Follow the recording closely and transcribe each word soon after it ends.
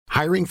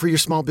Hiring for your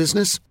small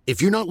business?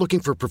 If you're not looking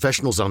for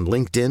professionals on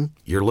LinkedIn,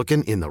 you're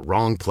looking in the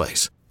wrong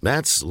place.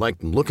 That's like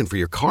looking for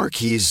your car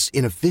keys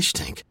in a fish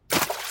tank.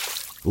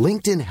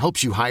 LinkedIn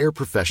helps you hire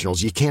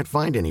professionals you can't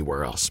find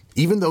anywhere else,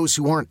 even those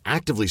who aren't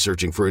actively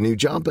searching for a new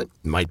job but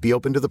might be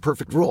open to the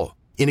perfect role.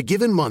 In a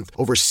given month,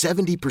 over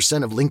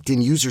 70% of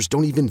LinkedIn users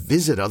don't even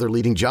visit other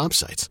leading job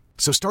sites.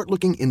 So start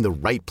looking in the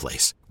right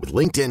place. With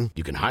LinkedIn,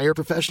 you can hire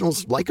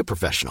professionals like a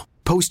professional.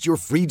 Post your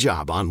free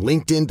job on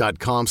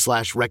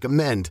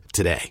linkedin.com/recommend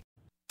today.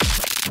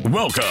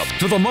 Welcome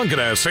to the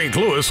Mungenast St.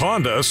 Louis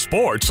Honda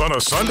Sports on a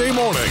Sunday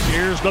morning.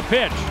 Here's the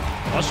pitch.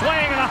 A swing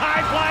and a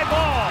high fly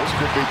ball. This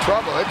could be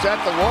trouble. It's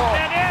at the wall.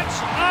 And it's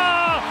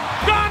a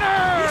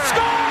gunner! He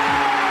scores!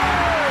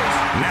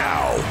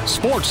 Now,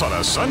 sports on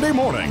a Sunday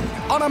morning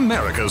on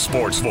America's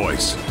Sports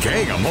Voice,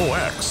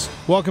 KMOX.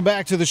 Welcome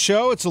back to the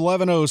show. It's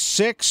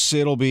 11:06.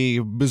 It'll be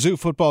Mizzou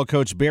football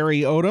coach Barry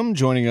Odom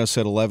joining us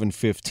at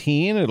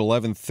 11:15. At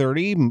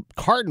 11:30,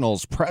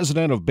 Cardinals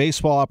president of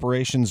baseball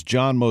operations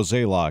John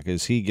Mozeliak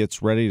as he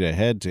gets ready to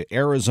head to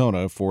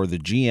Arizona for the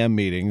GM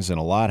meetings, and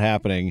a lot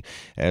happening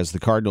as the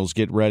Cardinals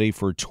get ready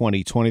for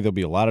 2020. There'll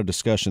be a lot of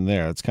discussion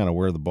there. That's kind of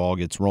where the ball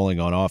gets rolling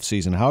on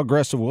offseason. How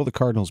aggressive will the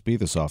Cardinals be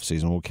this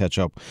offseason? We'll catch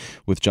up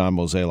with John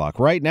Mozeliak.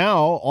 Right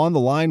now, on the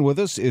line with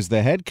us is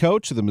the head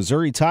coach of the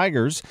Missouri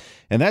Tigers,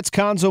 and that's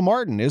Cuonzo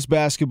Martin. His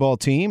basketball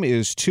team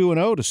is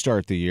 2-0 to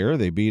start the year.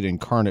 They beat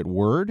Incarnate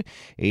Word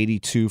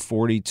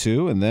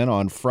 82-42, and then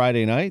on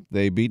Friday night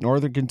they beat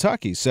Northern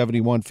Kentucky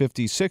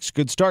 71-56.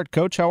 Good start,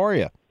 Coach. How are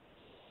you?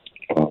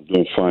 I'm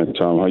doing fine,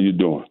 Tom. How you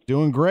doing?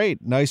 Doing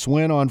great. Nice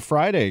win on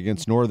Friday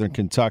against Northern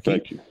Kentucky.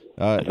 Thank you.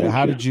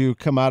 How did you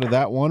come out of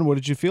that one? What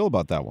did you feel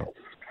about that one?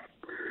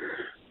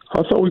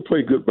 I thought we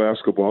played good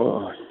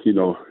basketball. It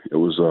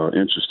was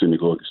interesting to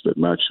go against that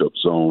matchup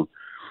zone.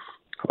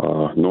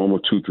 Normal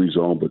 2-3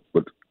 zone,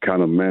 but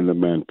kind of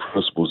man-to-man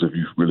principles if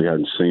you really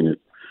hadn't seen it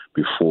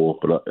before.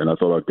 And I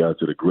thought our guys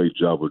did a great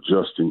job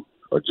adjusting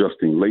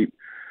late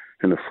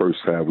in the first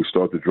half. We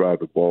started to drive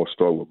the ball,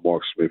 starting with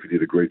Mark Smith. He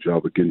did a great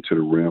job of getting to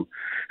the rim.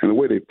 And the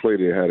way they played,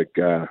 they had a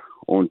guy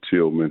on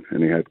Tillman,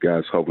 and they had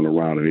guys hovering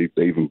around, and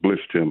they even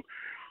blitzed him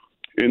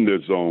in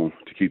their zone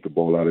to keep the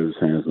ball out of his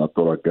hands. And I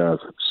thought our guys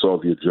saw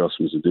the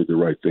adjustments and did the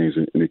right things,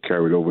 and it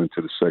carried over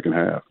into the second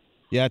half.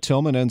 Yeah,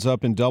 Tillman ends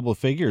up in double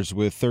figures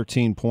with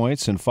 13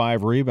 points and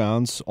 5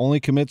 rebounds, only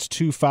commits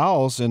 2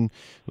 fouls, and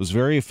was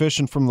very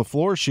efficient from the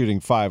floor,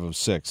 shooting 5 of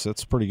 6.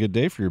 That's a pretty good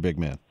day for your big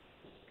man.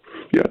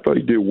 Yeah, I thought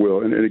he did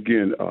well. And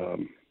again,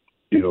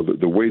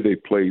 the way they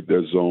played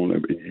their zone,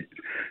 in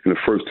the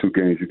first 2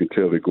 games, you can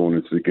tell they're going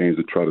into the games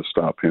to try to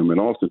stop him. And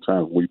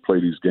oftentimes when we play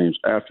these games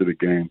after the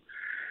game,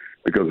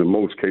 because in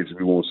most cases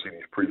we won't see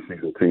these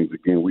preseason teams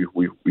again. We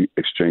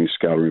exchange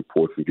scouting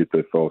reports and get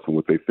their thoughts on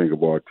what they think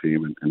of our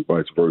team and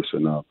vice versa.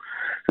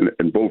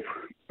 And both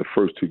the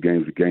first 2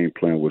 games, the game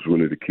plan was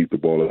really to keep the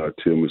ball out of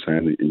Tillman's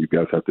hand, and you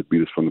guys have to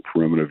beat us from the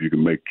perimeter. If you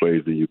can make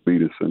plays, then you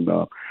beat us. And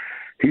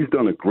he's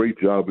done a great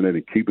job in that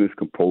in keeping his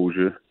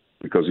composure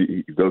because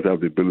he does have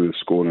the ability to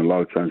score, and a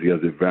lot of times he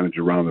has the advantage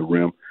around the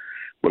rim.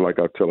 But like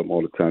I tell him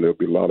all the time, there'll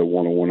be a lot of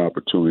one-on-one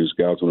opportunities.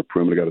 Guys on the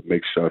perimeter got to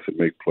make shots and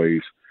make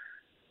plays.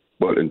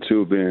 But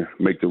until then,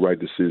 make the right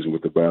decision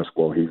with the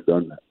basketball. He's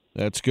done that.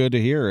 That's good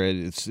to hear.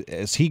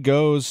 As he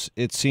goes,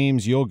 it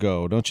seems you'll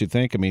go, don't you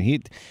think? I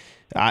mean,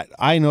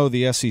 I know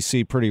the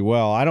SEC pretty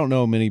well. I don't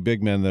know many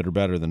big men that are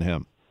better than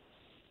him.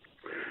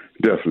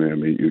 Definitely. I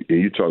mean,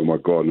 you're talking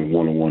about guarding him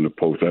one-on-one to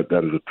post.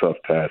 That is a tough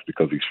task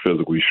because he's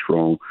physically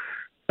strong.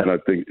 And I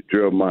think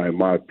Jeremiah, in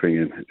my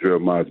opinion,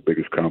 Jeremiah's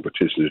biggest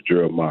competition is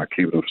Jeremiah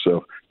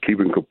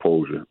keeping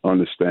composure,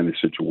 understanding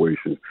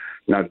situations,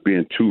 not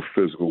being too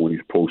physical when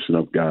he's posting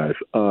up guys.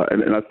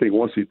 And I think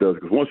once he does,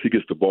 because once he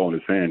gets the ball in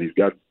his hand, he's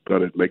got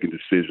at making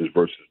decisions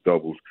versus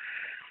doubles.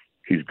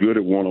 He's good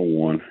at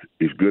one-on-one.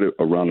 He's good at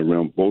around the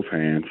rim, both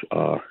hands,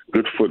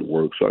 good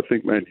footwork. So I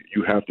think, man,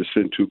 you have to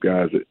send 2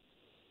 guys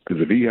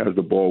because if he has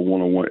the ball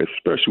one-on-one,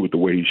 especially with the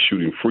way he's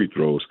shooting free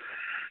throws,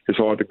 it's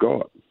hard to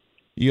guard.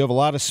 You have a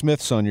lot of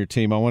Smiths on your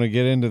team. I want to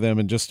get into them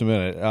in just a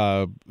minute.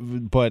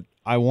 But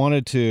I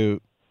wanted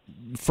to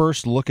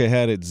first look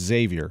ahead at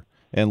Xavier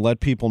and let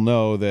people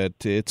know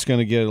that it's going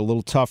to get a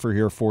little tougher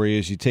here for you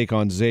as you take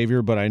on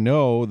Xavier. But I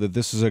know that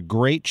this is a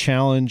great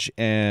challenge,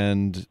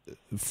 and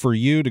for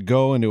you to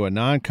go into a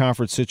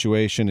non-conference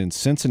situation in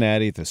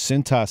Cincinnati at the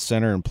Cintas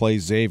Center and play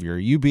Xavier,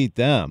 you beat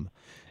them,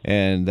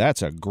 and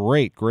that's a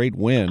great, great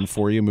win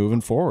for you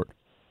moving forward.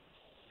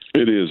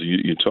 It is.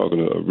 You're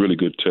talking a really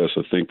good test.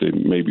 I think they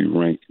maybe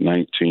ranked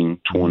 19,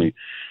 20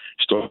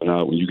 starting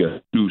out when you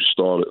got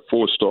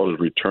 4 starters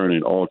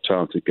returning, all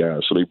talented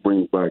guys. So they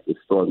bring back the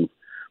starting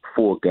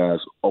 4 guys,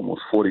 almost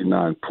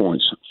 49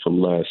 points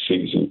from last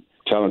season.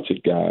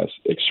 Talented guys,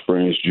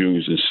 experienced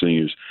juniors and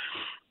seniors.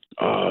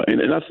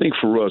 And I think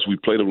for us, we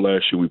played them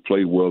last year. We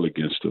played well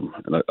against them.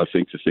 And I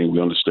think the thing, we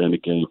understand the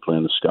game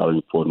plan, the scouting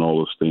report, and all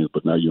those things.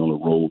 But now you're on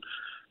the road.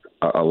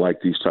 I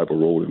like these type of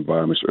road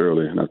environments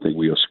early, and I think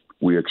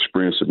we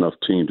experienced enough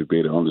team to be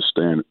able to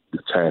understand the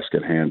task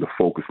at hand, the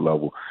focus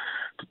level,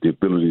 the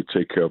ability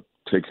to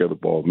take care of the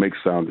ball, make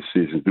sound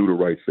decisions, do the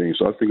right thing.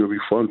 So I think it'll be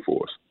fun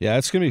for us. Yeah,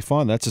 it's going to be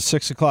fun. That's a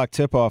 6 o'clock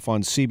tip-off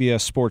on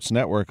CBS Sports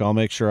Network. I'll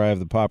make sure I have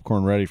the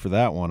popcorn ready for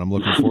that one. I'm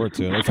looking forward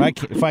to it.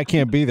 If I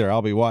can't be there,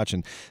 I'll be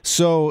watching.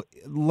 So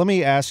let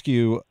me ask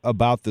you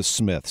about the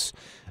Smiths.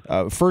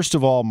 First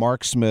of all,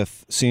 Mark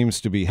Smith seems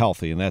to be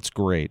healthy, and that's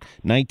great.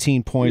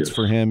 19 points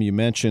for him. You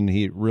mentioned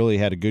he really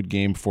had a good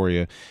game for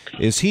you.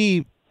 Is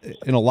he,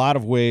 in a lot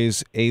of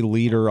ways, a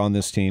leader on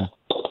this team?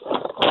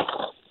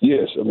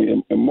 Yes. I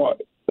mean, and Mark,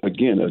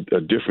 again,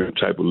 a different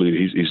type of leader.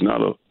 He's not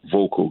a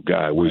vocal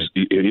guy. Right.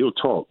 He'll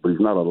talk, but he's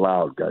not a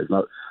loud guy. He's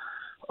not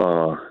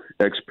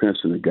X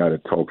Penson, the guy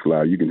that talks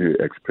loud. You can hear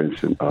X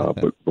Penson.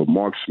 But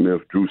Mark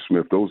Smith, Drew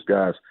Smith, those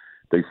guys,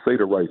 they say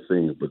the right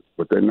things,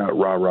 but they're not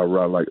rah rah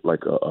rah like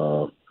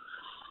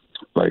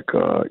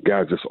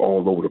guys just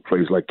all over the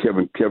place. Like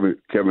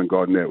Kevin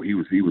Garnett, he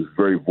was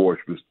very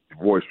boisterous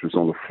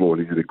on the floor.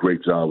 And he did a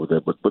great job with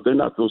that. But they're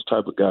not those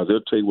type of guys.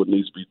 They'll tell you what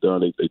needs to be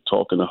done. They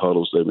talk in the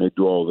huddles. They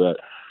do all that.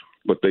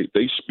 But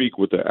they speak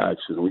with their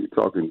actions. When you're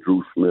talking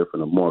Drew Smith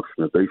and Mark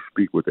Smith, they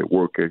speak with their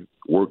work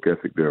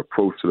ethic, their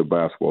approach to the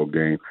basketball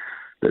game,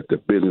 that the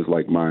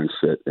business-like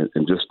mindset,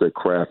 and just their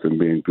craft and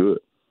being good.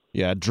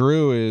 Yeah,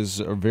 Drew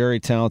is a very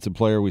talented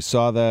player. We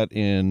saw that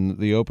in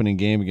the opening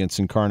game against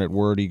Incarnate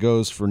Word. He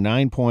goes for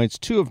 9 points,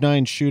 2 of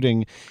 9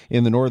 shooting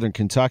in the Northern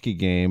Kentucky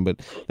game, but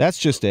that's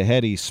just a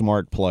heady,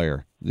 smart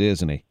player,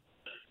 isn't he?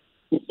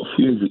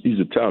 He's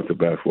a talented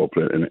basketball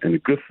player, and the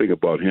good thing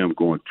about him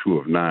going 2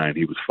 of 9,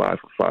 he was 5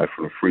 for 5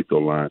 from the free throw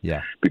line,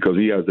 because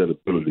he has that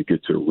ability to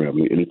get to the rim,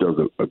 and he does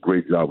a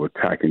great job of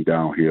attacking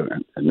down here,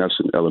 and that's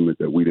an element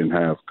that we didn't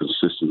have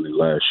consistently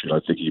last year.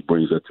 I think he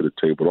brings that to the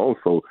table.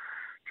 Also,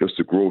 just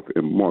the growth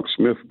in Mark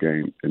Smith's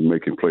game and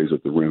making plays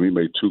at the rim. He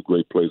made 2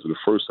 great plays in the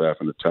first half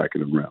in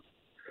attacking the rim.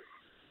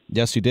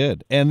 Yes, he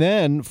did. And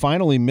then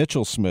finally,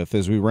 Mitchell Smith,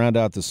 as we round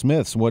out the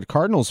Smiths. What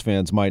Cardinals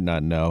fans might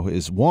not know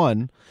is,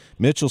 1,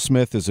 Mitchell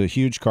Smith is a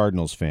huge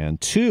Cardinals fan.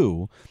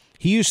 2,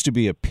 he used to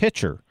be a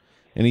pitcher.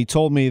 And he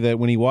told me that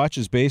when he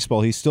watches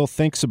baseball, he still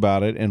thinks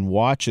about it and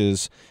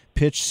watches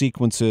pitch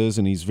sequences,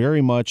 and he's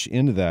very much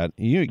into that.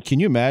 Can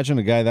you imagine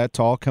a guy that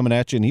tall coming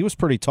at you? And he was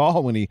pretty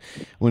tall when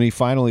he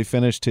finally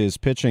finished his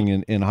pitching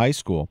in high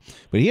school.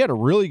 But he had a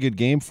really good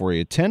game for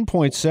you.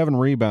 10.7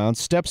 rebounds,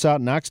 steps out,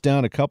 knocks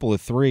down a couple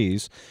of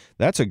threes.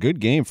 That's a good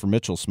game for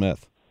Mitchell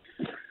Smith.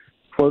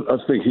 Well,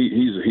 I think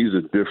he's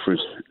a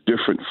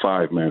different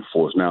five-man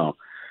force. Now,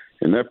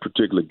 in that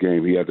particular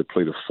game, he had to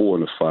play the 4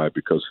 and the 5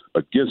 because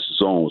against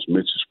zones,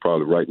 Mitch is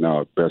probably right now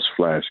our best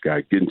flash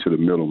guy, getting to the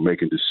middle,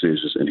 making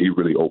decisions, and he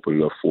really opened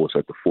it up for us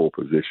at the 4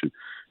 position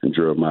and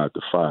Jeremiah at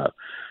the 5.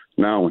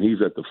 Now, when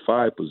he's at the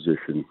 5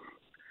 position,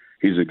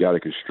 he's a guy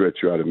that can stretch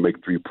you out and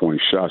make 3-point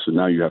shots, and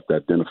now you have to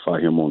identify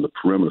him on the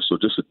perimeter. So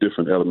just a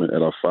different element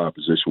at our 5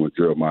 position when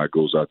Jeremiah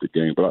goes out the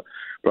game. But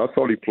I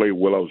thought he played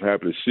well. I was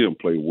happy to see him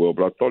play well,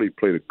 but I thought he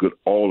played a good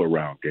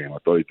all-around game. I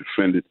thought he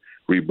defended,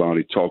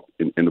 rebounded, talked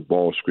in the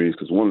ball screens,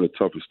 because one of the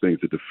toughest things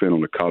to defend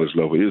on the college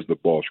level is the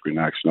ball screen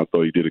action. I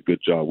thought he did a good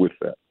job with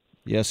that.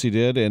 Yes, he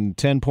did, and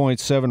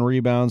 10.7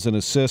 rebounds and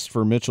assists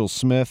for Mitchell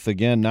Smith.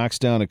 Again, knocks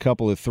down a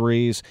couple of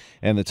threes,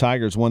 and the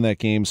Tigers won that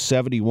game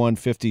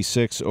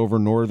 71-56 over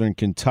Northern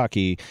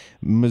Kentucky.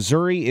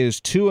 Missouri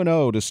is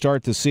 2-0 to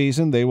start the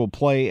season. They will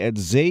play at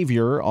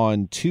Xavier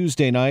on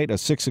Tuesday night, a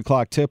 6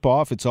 o'clock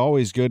tip-off. It's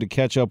always good to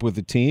catch up with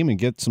the team and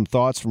get some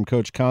thoughts from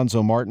Coach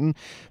Cuonzo Martin.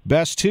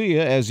 Best to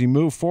you as you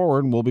move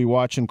forward, and we'll be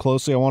watching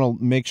closely. I want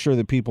to make sure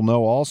that people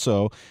know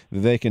also that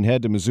they can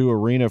head to Mizzou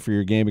Arena for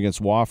your game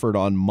against Wofford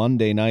on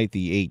Monday night,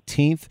 the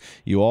 18th.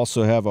 You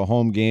also have a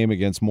home game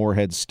against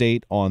Morehead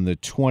State on the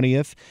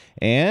 20th,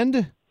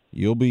 and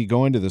you'll be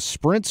going to the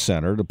Sprint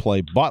Center to play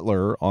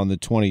Butler on the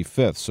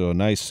 25th, so a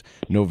nice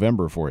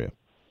November for you.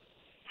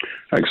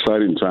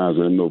 Exciting times,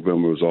 and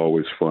November is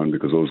always fun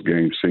because those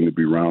games seem to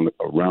be around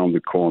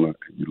the corner.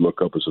 You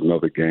look up, it's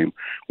another game.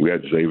 We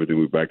had Xavier, then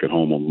we're back at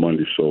home on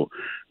Monday. So,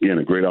 again,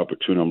 a great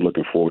opportunity. I'm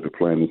looking forward to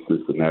playing in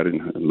Cincinnati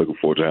and looking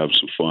forward to having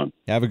some fun.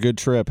 Have a good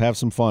trip. Have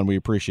some fun. We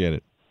appreciate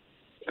it.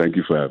 Thank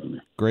you for having me.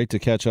 Great to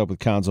catch up with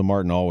Cuonzo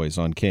Martin always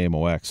on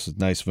KMOX.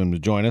 Nice of him to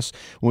join us.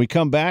 When we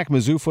come back,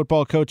 Mizzou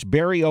football coach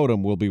Barry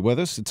Odom will be with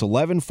us. It's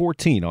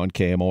 11:14 on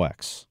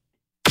KMOX.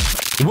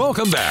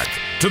 Welcome back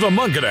to the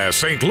Mungenast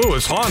St.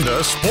 Louis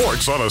Honda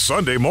Sports on a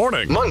Sunday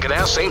morning.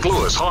 Mungenast St.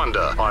 Louis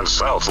Honda on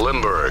South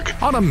Limburg.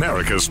 On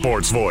America's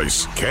Sports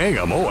Voice,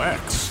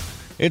 KMOX.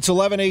 It's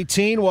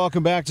 11:18.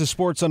 Welcome back to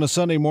Sports on a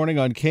Sunday morning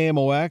on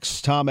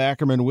KMOX. Tom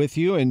Ackerman with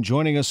you, and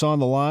joining us on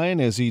the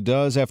line, as he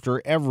does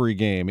after every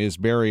game, is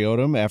Barry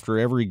Odom. After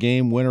every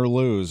game, win or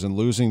lose, and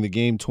losing the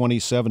game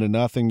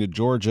 27-0 to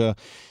Georgia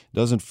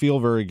doesn't feel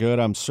very good,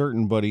 I'm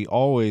certain, but he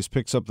always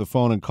picks up the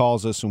phone and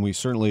calls us, and we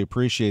certainly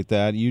appreciate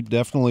that. You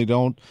definitely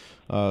don't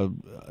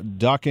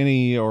duck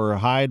any or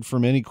hide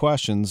from any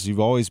questions. You've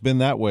always been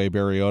that way,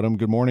 Barry Odom.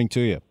 Good morning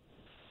to you.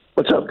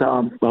 What's up,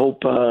 Tom?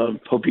 I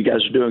hope you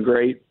guys are doing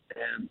great,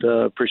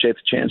 and appreciate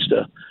the chance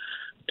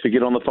to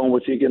get on the phone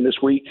with you again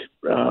this week.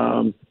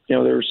 There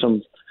were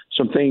some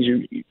things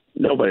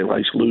nobody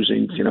likes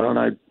losing, and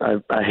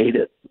I hate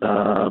it.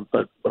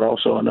 But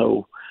also I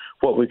know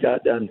what we've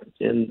got done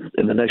in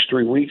the next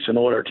 3 weeks. I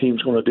know what our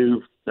team's going to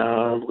do.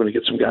 We're going to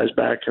get some guys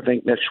back, I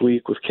think, next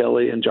week with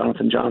Kelly and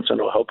Jonathan Johnson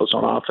will help us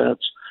on offense.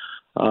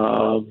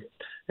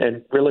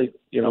 And really,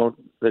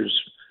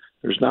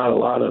 there's not a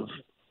lot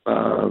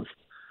of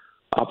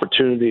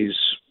opportunities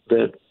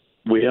that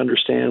we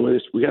understand.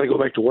 We got to go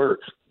back to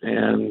work.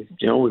 And,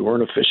 we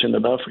weren't efficient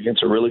enough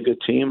against a really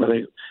good team. I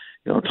think,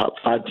 top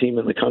 5 team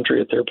in the country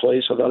at their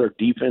place. I thought our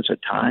defense at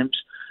times,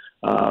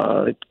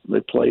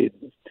 they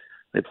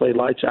played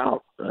lights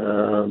out.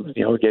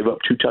 We gave up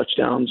 2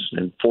 touchdowns,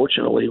 and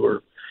fortunately we're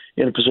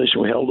in a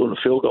position we held on the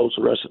field goals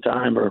the rest of the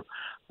time, or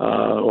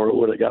it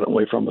would have gotten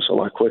away from us a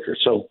lot quicker.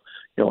 So,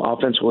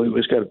 offensively,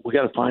 we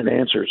got to find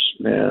answers,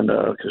 and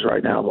because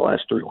right now the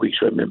last 3 weeks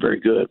we haven't been very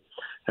good.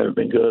 Haven't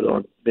been good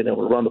on being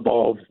able to run the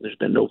ball. There's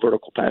been no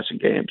vertical passing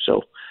game.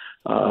 So,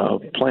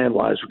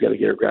 plan-wise, we got to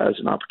get our guys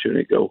an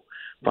opportunity to go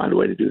find a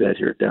way to do that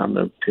here down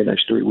the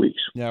next 3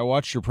 weeks. Yeah, I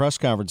watched your press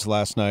conference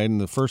last night,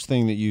 and the first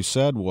thing that you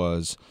said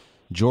was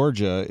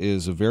Georgia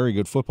is a very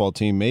good football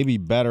team, maybe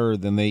better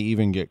than they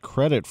even get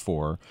credit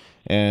for.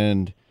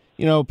 And,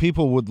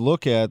 people would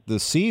look at the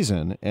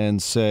season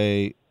and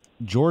say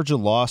Georgia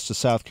lost to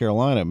South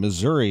Carolina.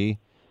 Missouri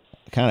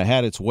kind of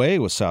had its way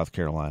with South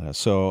Carolina.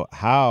 So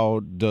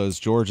how does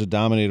Georgia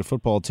dominate a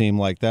football team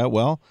like that?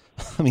 Well,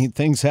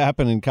 things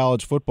happen in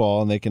college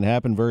football, and they can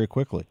happen very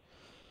quickly.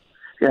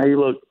 Yeah, you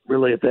look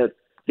really at that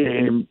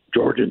game,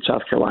 Georgia and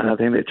South Carolina. I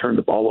think they turned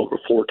the ball over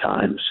 4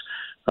 times,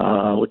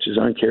 which is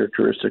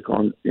uncharacteristic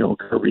on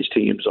Kirby's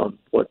teams, on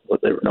what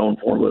they were known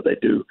for and what they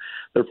do.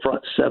 Their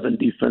front 7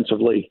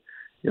 defensively,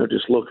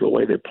 just look at the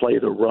way they play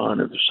the run,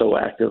 and they're so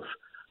active,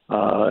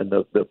 and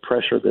the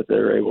pressure that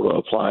they're able to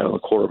apply on the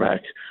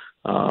quarterback.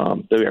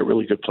 They got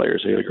really good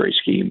players. They got a great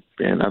scheme,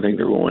 and I think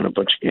they're going to win a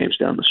bunch of games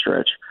down the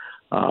stretch.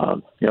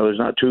 There's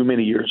not too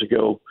many years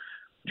ago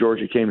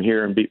Georgia came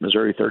here and beat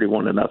Missouri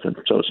 31-0,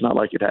 so it's not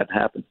like it hadn't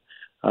happened.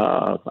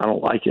 I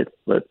don't like it,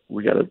 but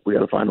we got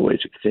to find a way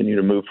to continue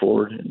to move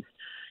forward and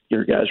get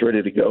our guys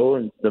ready to go.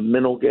 And the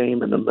mental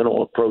game and the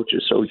mental approach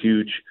is so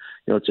huge.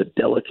 It's a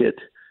delicate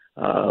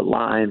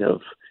line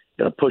of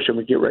push them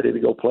and get ready to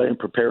go play and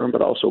prepare them,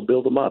 but also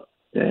build them up.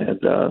 And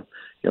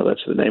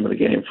that's the name of the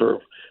game for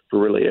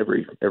really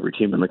every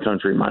team in the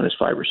country, minus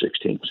 5 or 6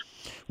 teams.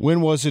 When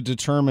was it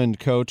determined,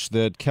 Coach,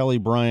 that Kelly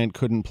Bryant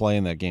couldn't play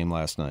in that game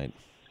last night?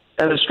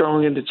 Had a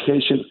strong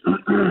indication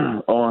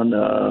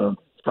on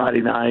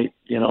Friday night.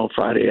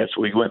 Friday after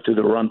we went through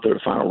the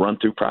final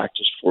run-through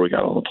practice before we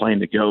got on the plane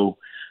to go.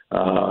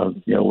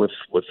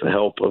 With the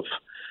help of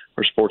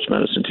our sports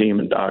medicine team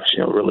and docs,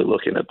 really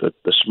looking at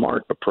the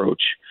smart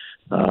approach.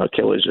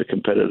 Kelly's a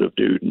competitive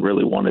dude and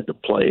really wanted to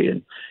play,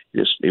 and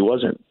he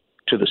wasn't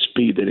to the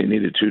speed that he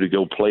needed to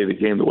go play the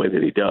game the way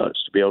that he does,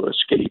 to be able to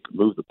escape,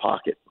 move the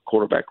pocket,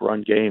 quarterback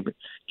run game,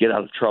 get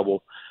out of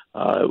trouble.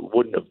 It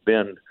wouldn't have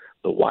been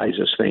the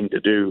wisest thing to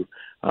do.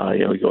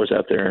 He goes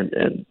out there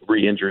and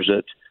re-injures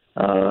it.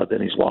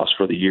 Then he's lost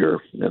for the year,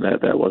 and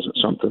that wasn't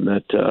something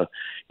that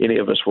any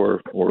of us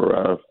were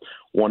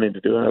wanting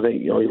to do. And I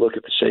think you look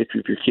at the safety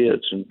of your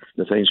kids and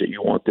the things that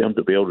you want them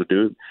to be able to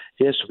do.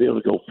 He has to be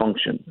able to go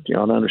function.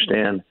 And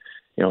understand,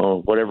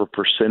 whatever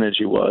percentage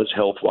he was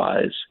health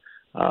wise,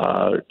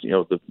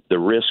 the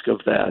risk of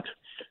that,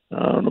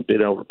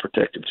 being able to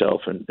protect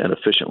himself and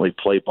efficiently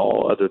play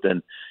ball, other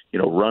than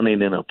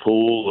running in a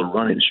pool or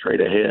running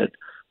straight ahead.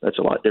 That's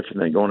a lot different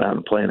than going out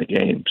and playing a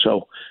game.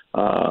 So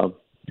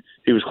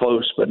he was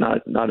close, but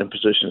not in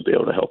position to be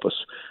able to help us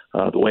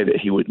the way that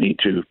he would need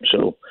to.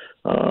 So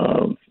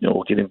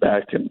we'll get him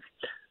back, and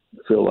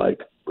feel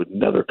like with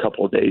another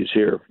couple of days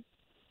here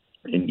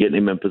and getting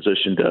him in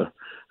position to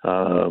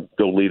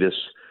go lead us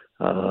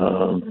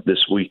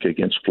this week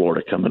against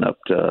Florida coming up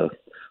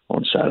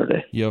on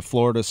Saturday. Yeah,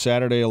 Florida,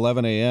 Saturday,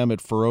 11 a.m. at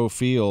Faurot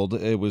Field.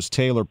 It was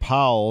Taylor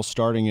Powell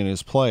starting in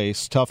his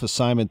place. Tough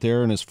assignment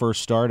there in his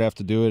first start. Have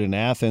to do it in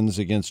Athens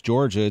against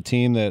Georgia, a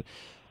team that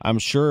I'm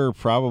sure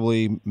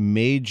probably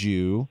made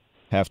you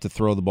have to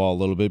throw the ball a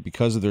little bit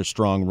because of their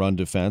strong run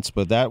defense.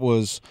 But that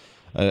was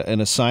an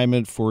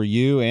assignment for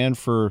you and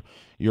for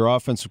your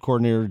offensive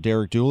coordinator,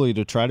 Derek Dooley,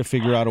 to try to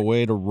figure out a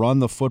way to run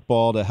the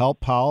football to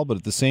help Powell. But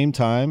at the same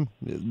time,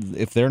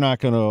 if they're not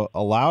going to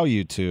allow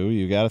you to,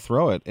 you got to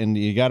throw it. And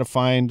you got to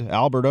find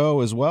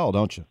Alberto as well,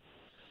 don't you?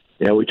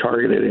 Yeah, we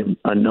targeted him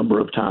a number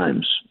of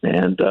times.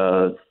 And,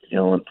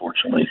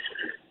 unfortunately,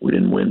 we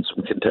didn't win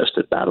some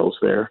contested battles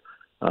there.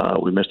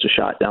 We missed a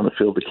shot down the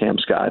field to Cam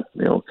Scott.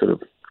 Could have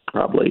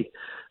probably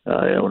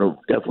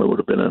definitely would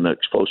have been an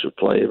explosive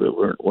play, but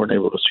weren't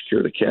able to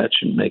secure the catch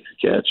and make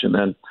the catch. And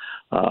then,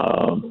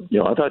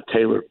 I thought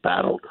Taylor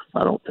battled.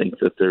 I don't think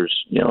that there's,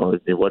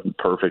 it wasn't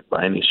perfect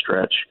by any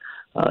stretch.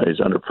 He's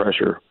under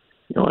pressure,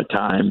 at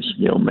times,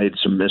 made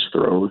some missed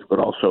throws, but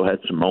also had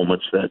some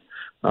moments that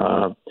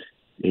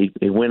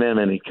he went in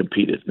and he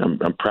competed.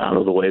 I'm proud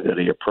of the way that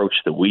he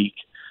approached the week.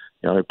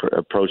 He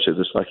approached it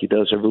just like he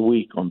does every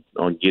week on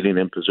getting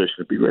in position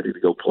to be ready to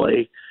go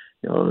play.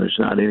 there's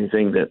not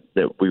anything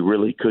that we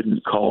really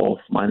couldn't call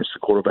minus the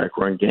quarterback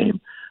run game.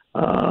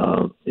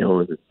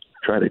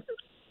 Try to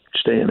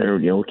stay in there.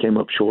 We came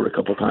up short a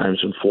couple times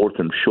in fourth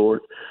and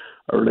short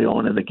early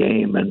on in the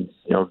game, and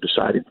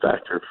deciding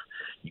factor if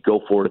you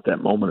go for it at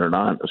that moment or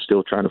not.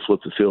 Still trying to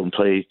flip the field and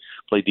play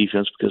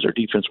defense because our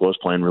defense was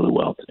playing really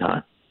well at the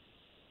time.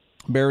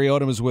 Barry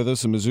Odom is with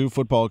us, a Mizzou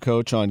football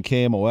coach on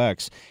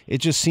KMOX. It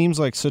just seems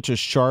like such a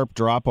sharp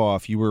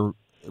drop-off. You were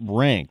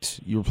ranked.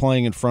 You were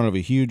playing in front of a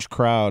huge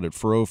crowd at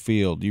Faurot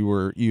Field.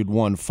 You'd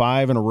won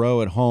 5 in a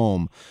row at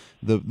home.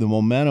 The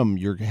momentum,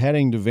 you're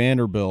heading to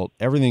Vanderbilt.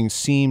 Everything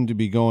seemed to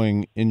be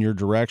going in your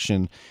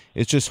direction.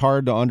 It's just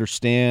hard to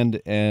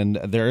understand, and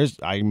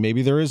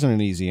maybe there isn't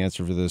an easy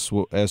answer for this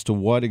as to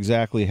what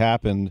exactly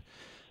happened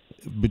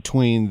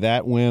between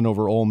that win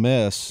over Ole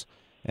Miss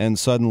and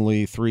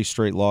suddenly 3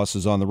 straight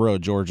losses on the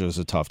road. Georgia is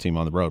a tough team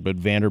on the road, but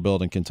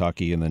Vanderbilt and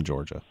Kentucky and then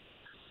Georgia.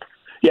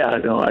 Yeah,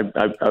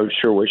 I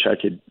sure wish I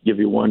could give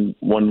you one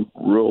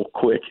real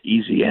quick,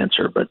 easy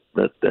answer, but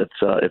that's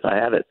if I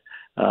had it,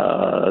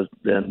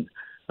 then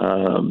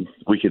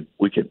we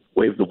could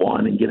wave the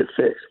wand and get it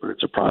fixed. But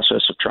it's a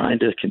process of trying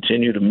to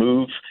continue to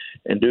move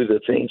and do the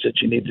things that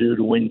you need to do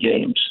to win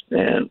games.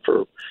 And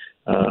for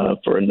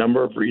a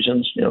number of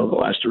reasons, the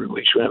last 3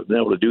 weeks we haven't been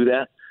able to do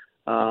that.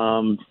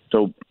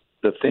 So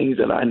the things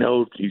that I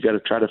know, you got to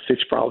try to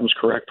fix problems,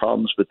 correct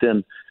problems, but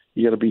then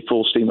you got to be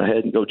full steam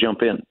ahead and go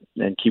jump in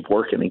and keep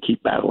working and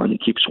keep battling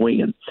and keep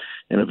swinging.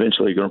 And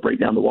eventually you're going to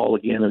break down the wall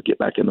again and get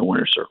back in the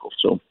winner's circle.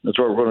 So that's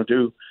what we're going to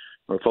do.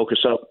 We're going to focus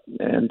up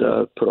and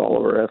put all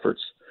of our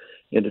efforts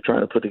into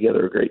trying to put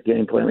together a great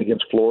game plan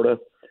against Florida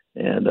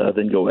and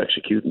then go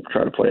execute and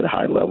try to play at a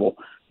high level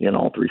in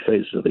all 3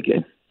 phases of the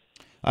game.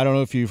 I don't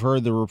know if you've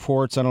heard the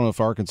reports. I don't know if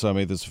Arkansas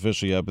made this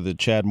official yet, but that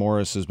Chad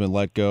Morris has been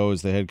let go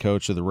as the head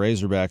coach of the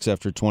Razorbacks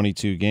after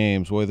 22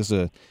 games. Boy, this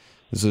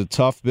is a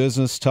tough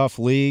business, tough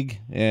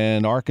league,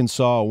 and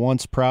Arkansas, a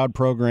once proud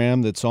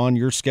program that's on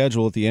your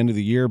schedule at the end of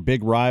the year,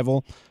 big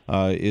rival,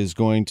 is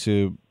going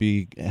to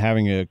be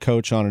having a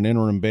coach on an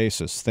interim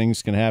basis.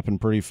 Things can happen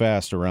pretty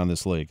fast around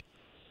this league.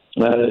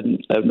 I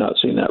have not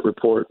seen that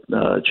report.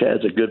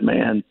 Chad's a good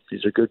man.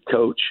 He's a good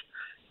coach.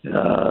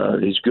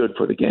 He's good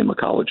for the game of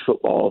college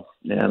football,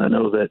 and I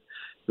know that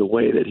the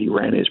way that he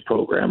ran his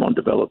program on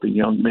developing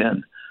young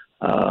men,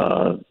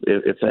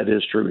 if that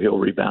is true, he'll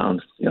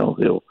rebound.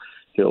 He'll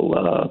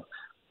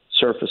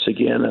surface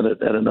again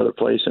at another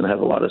place and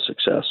have a lot of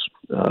success.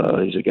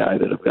 He's a guy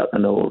that I've gotten to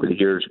know over the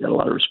years, got a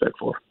lot of respect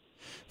for.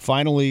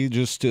 Finally,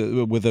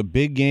 with a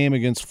big game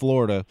against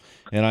Florida,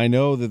 and I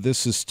know that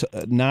this is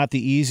not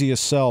the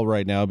easiest sell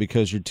right now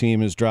because your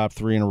team has dropped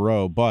 3 in a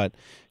row, but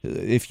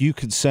if you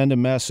could send a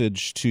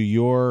message to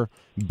your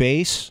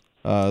base,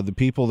 the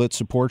people that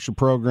support your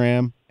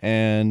program,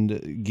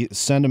 and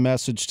send a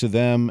message to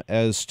them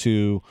as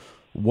to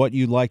what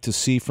you'd like to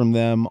see from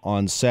them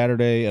on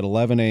Saturday at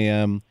 11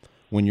 a.m.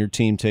 when your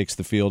team takes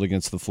the field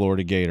against the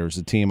Florida Gators,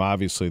 a team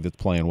obviously that's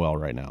playing well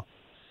right now.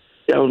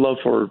 Yeah, I would love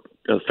for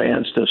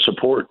fans to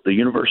support the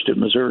University of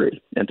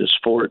Missouri and to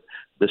support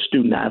the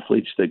student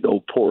athletes that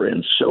go pour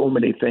in so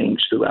many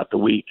things throughout the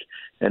week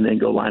and then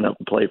go line up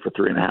and play for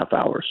 3.5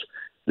 hours.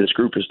 This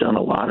group has done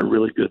a lot of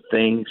really good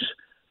things.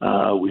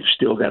 We've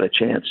still got a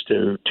chance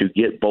to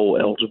get bowl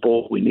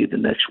eligible. We need the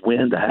next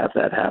win to have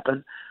that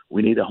happen.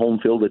 We need a home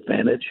field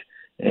advantage.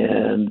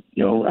 And,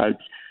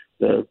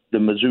 the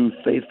Mizzou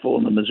faithful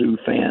and the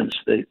Mizzou fans,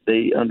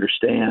 they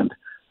understand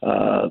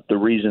the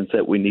reasons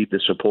that we need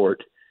the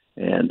support.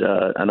 And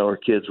I know our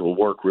kids will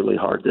work really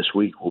hard this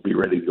week. We'll be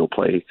ready to go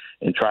play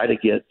and try to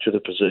get to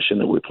the position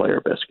that we play our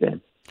best game.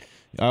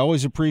 I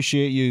always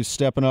appreciate you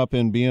stepping up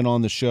and being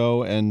on the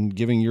show and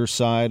giving your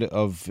side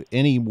of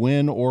any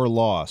win or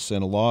loss.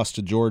 And a loss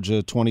to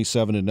Georgia,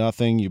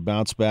 27-0. You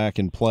bounce back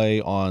and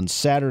play on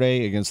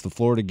Saturday against the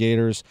Florida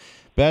Gators.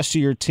 Best to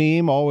your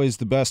team, always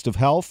the best of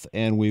health,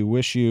 and we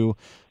wish you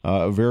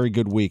a very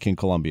good week in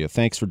Columbia.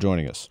 Thanks for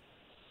joining us.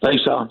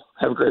 Thanks, Tom.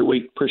 Have a great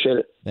week. Appreciate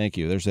it. Thank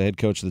you. There's the head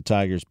coach of the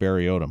Tigers,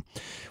 Barry Odom.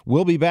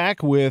 We'll be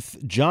back with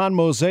John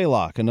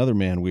Mozeliak, another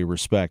man we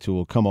respect, who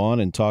will come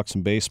on and talk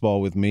some baseball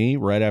with me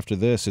right after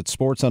this. It's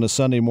Sports on a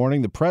Sunday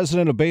Morning. The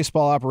president of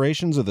baseball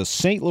operations of the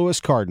St. Louis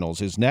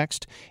Cardinals is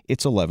next.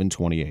 It's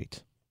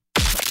 11:28.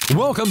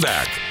 Welcome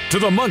back to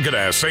the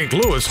Mungenast St.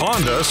 Louis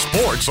Honda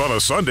Sports on a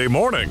Sunday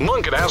Morning.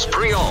 Mungenast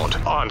Pre-Owned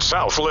on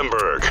South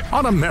Limburg.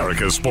 On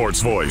America's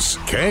Sports Voice,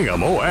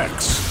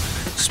 KMOX.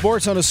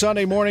 Sports on a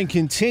Sunday Morning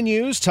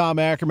continues. Tom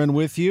Ackerman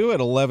with you at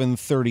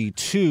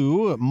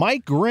 11:32.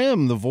 Mike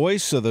Grimm, the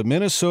voice of the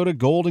Minnesota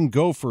Golden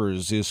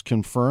Gophers, is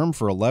confirmed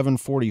for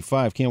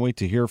 11:45. Can't wait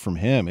to hear from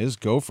him. His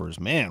Gophers,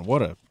 man,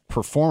 what a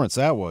performance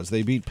that was.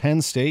 They beat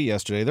Penn State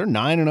yesterday. They're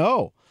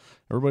 9-0.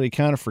 Everybody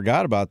kind of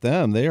forgot about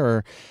them. They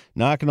are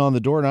knocking on the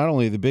door not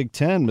only of the Big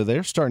Ten, but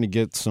they're starting to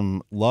get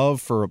some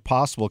love for a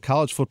possible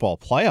college football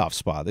playoff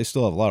spot. They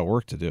still have a lot of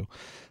work to do.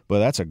 but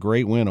that's a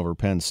great win over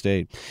Penn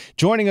State.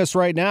 Joining us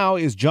right now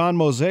is John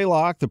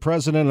Mozeliak, the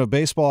president of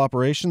baseball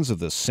operations of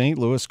the St.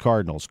 Louis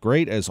Cardinals.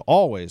 Great, as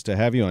always, to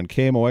have you on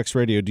KMOX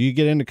Radio. Do you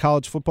get into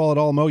college football at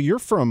all, Mo? You're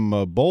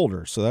from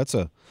Boulder, so that's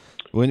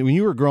when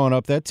you were growing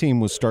up, that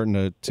team was starting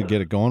to get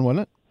it going,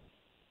 wasn't it?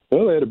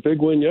 Well, they had a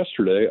big win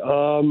yesterday.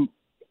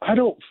 I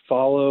don't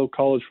follow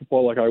college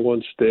football like I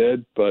once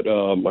did, but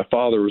my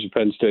father was a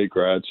Penn State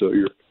grad, so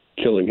you're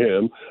killing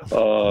him.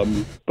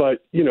 But,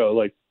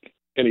 like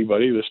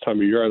anybody this time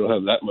of year, I don't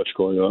have that much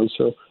going on,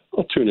 so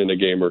I'll tune in a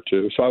game or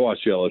two. So I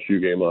watched the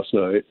LSU game last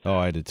night. Oh,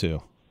 I did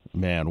too.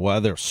 Man, wow,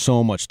 there's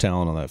so much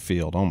talent on that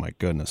field. Oh, my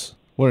goodness.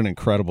 What an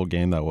incredible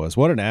game that was.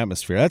 What an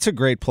atmosphere. That's a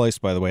great place,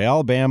 by the way.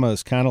 Alabama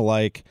is kind of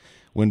like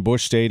when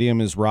Busch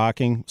Stadium is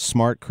rocking.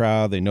 Smart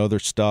crowd. They know their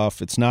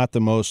stuff. It's not the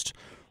most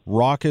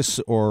raucous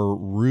or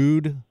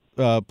rude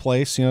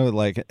place.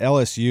 Like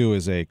LSU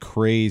is a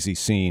crazy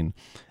scene.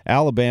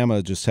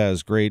 Alabama just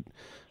has great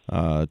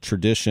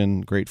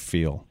tradition, great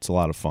feel. It's a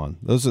lot of fun.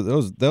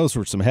 Those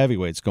were some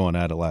heavyweights going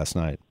at it last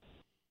night.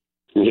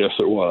 Yes,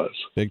 it was.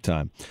 Big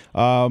time.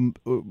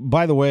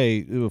 By the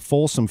way,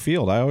 Folsom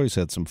Field, I always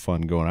had some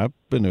fun going. I've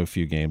been to a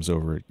few games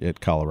over at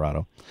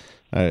Colorado.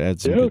 I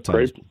had some good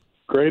times.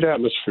 Great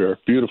atmosphere.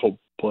 Beautiful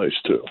place,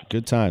 too.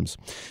 Good times.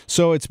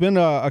 So it's been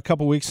a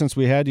couple weeks since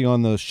we had you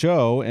on the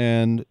show,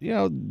 and,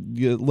 a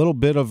little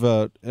bit of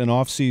an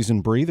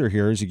off-season breather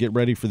here as you get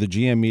ready for the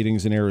GM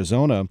meetings in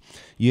Arizona.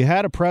 You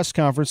had a press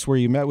conference where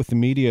you met with the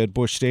media at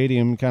Busch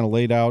Stadium, kind of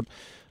laid out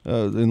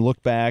and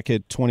look back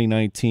at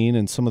 2019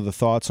 and some of the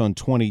thoughts on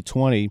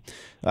 2020.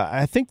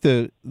 I think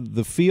the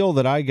feel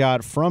that I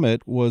got from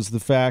it was the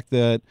fact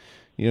that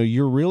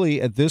you're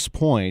really at this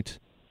point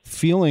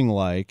feeling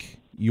like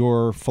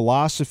your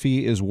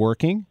philosophy is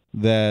working,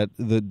 that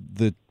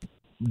the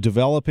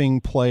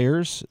developing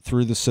players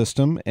through the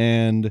system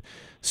and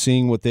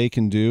seeing what they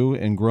can do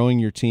and growing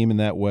your team in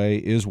that way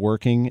is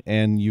working,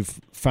 and you've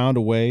found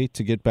a way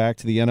to get back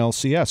to the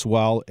NLCS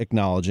while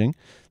acknowledging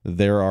that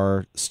there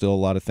are still a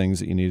lot of things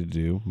that you need to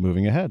do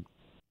moving ahead.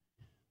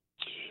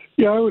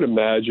 Yeah, I would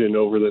imagine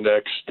over the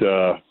next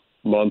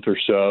month or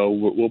so,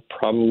 we'll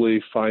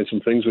probably find some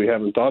things we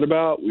haven't thought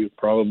about. We've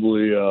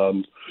probably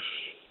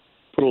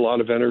put a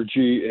lot of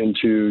energy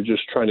into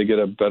just trying to get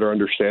a better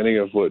understanding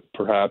of what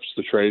perhaps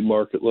the trade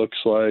market looks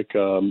like.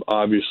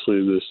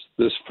 Obviously,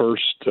 this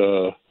first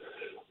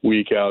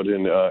week out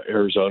in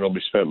Arizona will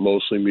be spent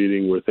mostly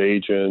meeting with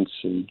agents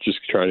and just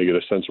trying to get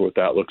a sense of what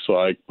that looks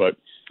like. But,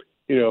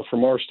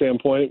 from our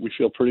standpoint, we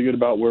feel pretty good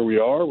about where we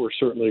are. We're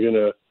certainly going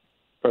to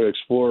try to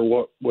explore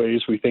what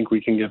ways we think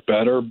we can get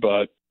better.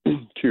 But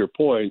to your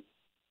point,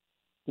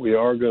 we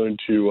are going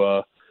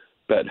to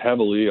bet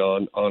heavily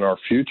on our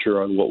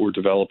future, on what we're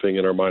developing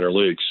in our minor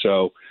leagues.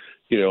 So,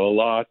 a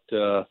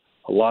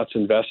lot's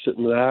invested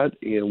in that.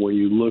 And when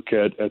you look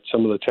at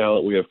some of the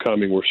talent we have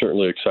coming, we're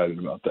certainly excited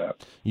about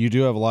that. You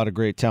do have a lot of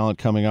great talent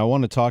coming. I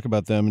want to talk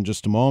about them in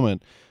just a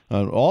moment.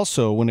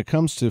 Also, when it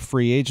comes to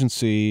free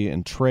agency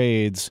and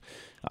trades,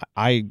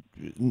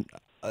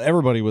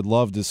 everybody would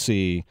love to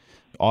see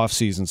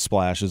off-season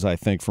splashes, I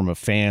think, from a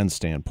fan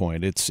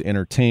standpoint. It's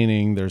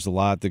entertaining. There's a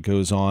lot that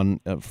goes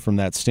on from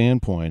that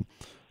standpoint.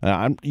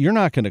 You're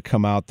not going to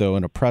come out, though,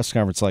 in a press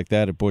conference like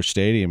that at Busch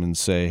Stadium and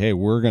say, hey,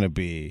 we're going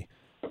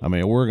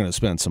to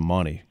spend some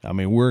money.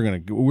 We're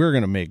going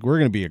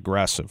to be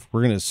aggressive.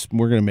 We're going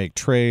to make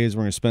trades.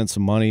 We're going to spend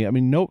some money.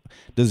 No,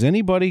 does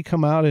anybody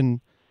come out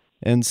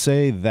and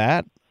say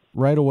that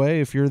right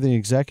away if you're the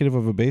executive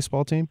of a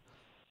baseball team?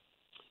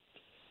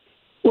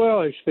 Well,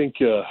 I think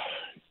the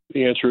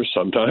answer is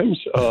sometimes.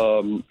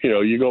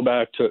 You go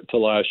back to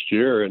last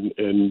year,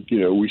 and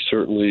we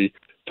certainly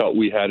felt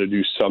we had to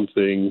do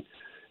something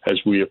as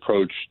we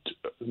approached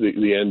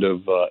the end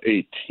of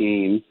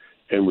 18,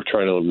 and we're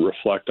trying to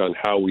reflect on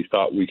how we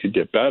thought we could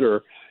get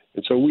better.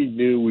 And so we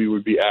knew we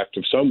would be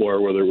active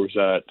somewhere, whether it was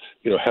that,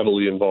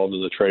 heavily involved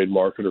in the trade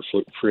market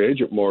or free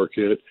agent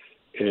market,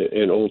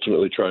 and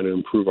ultimately trying to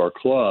improve our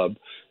club.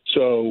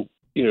 So,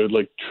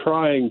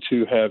 trying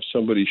to have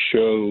somebody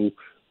show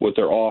what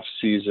their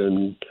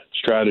off-season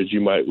strategy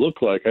might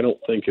look like, I don't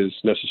think is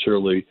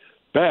necessarily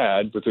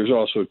bad, but there's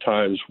also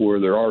times where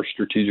there are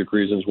strategic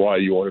reasons why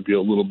you want to be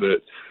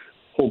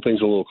hold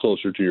things a little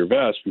closer to your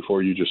vest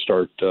before you just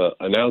start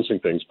announcing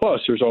things. Plus,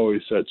 there's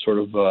always that sort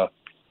of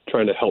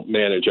trying to help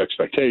manage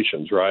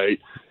expectations, right?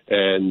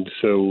 And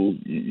so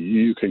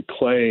you can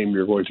claim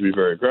you're going to be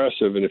very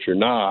aggressive, and if you're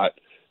not,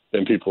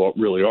 then people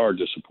really are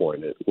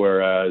disappointed.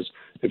 Whereas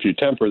if you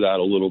temper that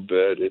a little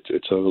bit,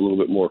 it's a little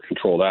bit more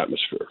controlled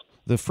atmosphere.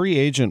 The free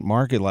agent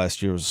market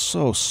last year was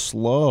so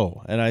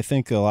slow, and I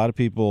think a lot of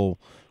people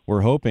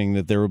were hoping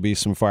that there would be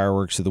some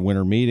fireworks at the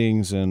winter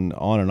meetings and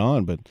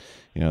on. But,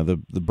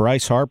 the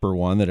Bryce Harper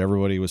one that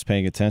everybody was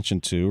paying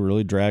attention to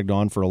really dragged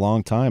on for a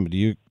long time. Do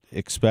you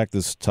expect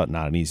this?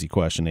 Not an easy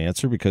question to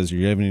answer because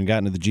you haven't even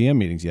gotten to the GM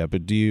meetings yet.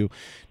 But do you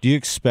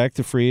expect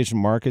the free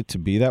agent market to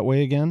be that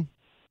way again?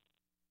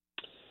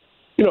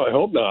 I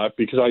hope not,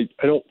 because I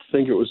don't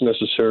think it was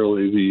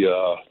necessarily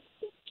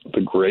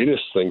the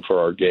greatest thing for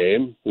our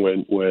game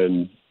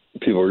when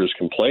people are just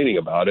complaining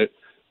about it.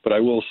 But I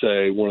will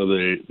say one of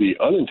the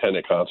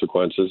unintended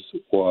consequences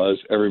was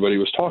everybody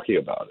was talking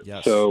about it.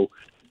 Yes. So,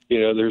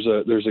 there's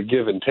a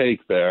give and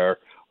take there.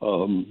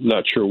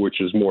 Not sure which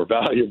is more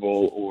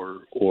valuable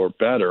or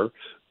better.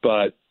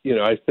 But,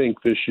 I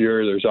think this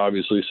year there's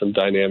obviously some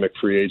dynamic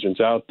free agents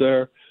out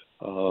there.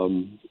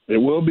 It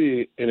will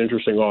be an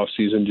interesting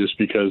offseason just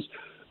because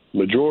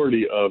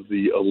majority of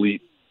the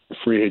elite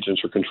free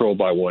agents are controlled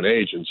by one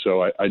agent.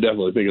 So I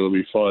definitely think it'll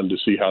be fun to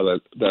see how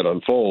that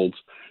unfolds.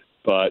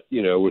 But,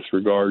 with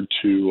regard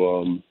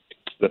to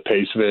the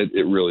pace of it,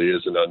 it really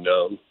is an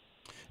unknown.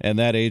 And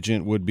that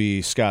agent would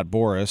be Scott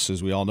Boras,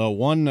 as we all know.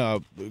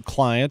 One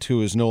client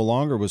who is no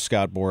longer with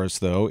Scott Boras,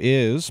 though,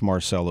 is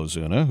Marcell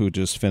Ozuna, who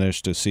just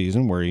finished a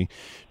season where he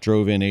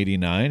drove in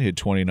 89, hit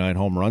 29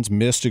 home runs,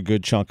 missed a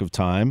good chunk of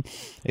time.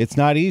 It's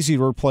not easy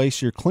to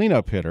replace your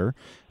cleanup hitter.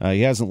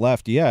 He hasn't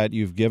left yet.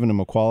 You've given him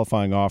a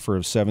qualifying offer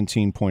of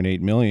 $17.8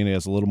 million. He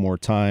has a little more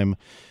time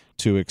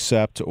to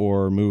accept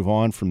or move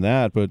on from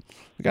that. But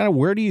kind of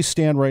where do you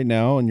stand right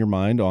now in your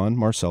mind on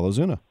Marcell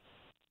Ozuna?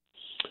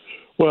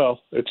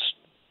 Well,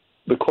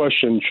 the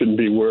question shouldn't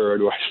be where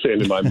do I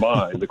stand in my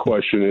mind. The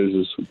question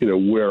is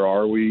where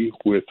are we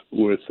with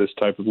this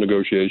type of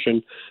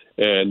negotiation?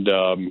 And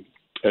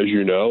as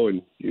you know,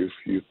 and you've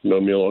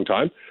known me a long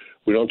time,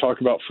 we don't talk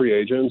about free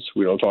agents.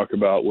 We don't talk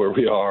about where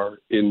we are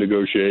in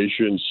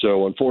negotiations.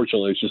 So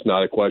unfortunately, it's just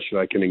not a question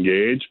I can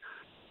engage.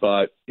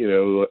 But,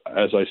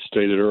 as I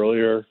stated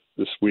earlier,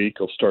 this week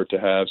I'll start to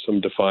have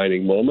some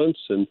defining moments,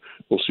 and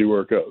we'll see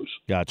where it goes.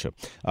 Gotcha.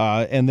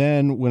 And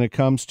then when it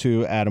comes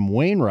to Adam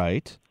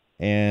Wainwright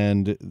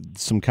and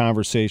some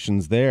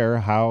conversations there,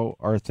 how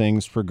are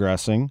things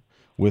progressing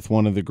with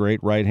one of the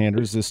great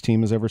right-handers this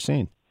team has ever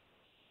seen?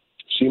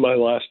 See my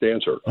last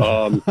answer.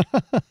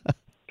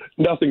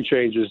 Nothing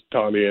changes,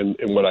 Tommy, in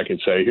what I can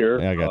say here.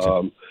 Yeah, I got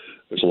you.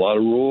 There's a lot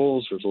of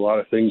rules. There's a lot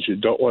of things you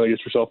don't want to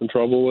get yourself in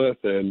trouble with.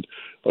 And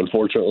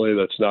unfortunately,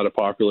 that's not a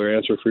popular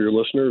answer for your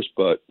listeners,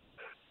 but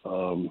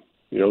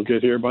you don't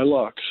get here by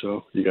luck.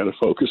 So you got to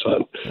focus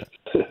on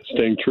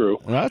staying true.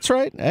 That's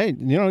right. Hey,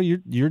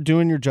 you're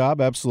doing your job.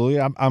 Absolutely.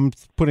 I'm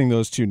putting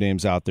those two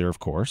names out there, of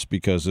course,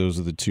 because those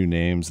are the two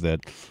names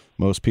that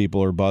most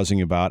people are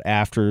buzzing about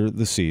after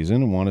the season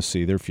and want to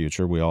see their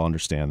future. We all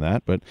understand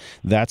that, but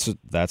that's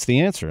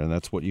the answer, and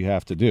that's what you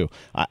have to do.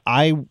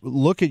 I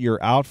look at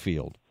your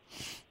outfield,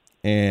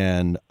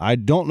 and I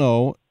don't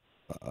know.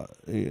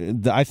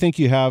 I think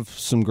you have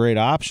some great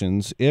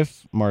options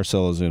if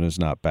Marcell Ozuna is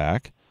not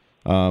back.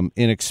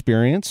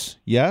 Inexperience,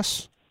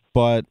 yes,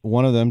 but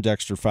one of them,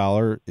 Dexter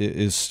Fowler,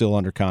 is still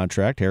under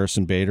contract.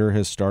 Harrison Bader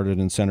has started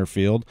in center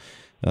field,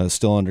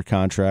 still under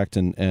contract,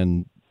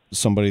 and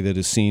somebody that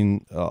has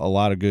seen a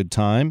lot of good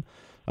time.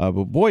 But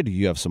boy, do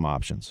you have some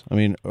options. I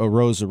mean,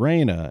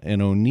 Rosarena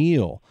and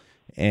O'Neill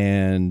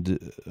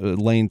and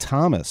Lane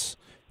Thomas.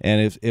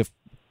 And if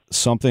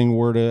something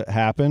were to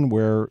happen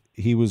where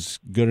he was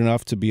good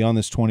enough to be on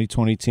this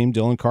 2020 team,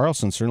 Dylan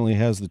Carlson certainly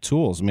has the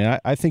tools. I mean,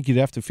 I think you'd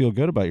have to feel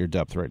good about your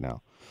depth right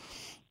now.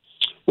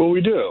 Well,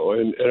 we do.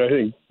 And I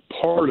think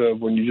part of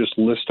when you just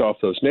list off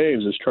those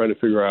names is trying to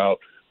figure out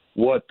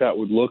what that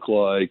would look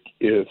like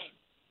if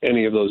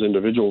any of those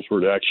individuals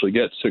were to actually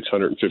get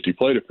 650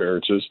 plate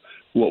appearances.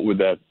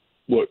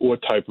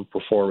 What type of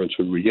performance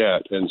would we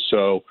get? And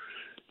so,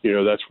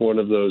 that's one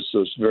of those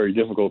very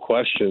difficult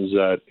questions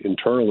that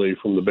internally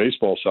from the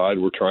baseball side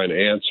we're trying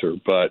to answer.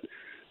 But,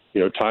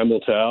 time will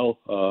tell.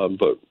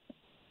 But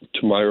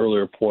to my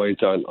earlier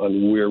point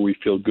on where we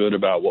feel good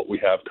about what we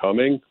have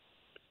coming,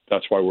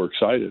 that's why we're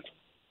excited.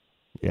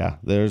 Yeah,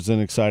 there's an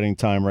exciting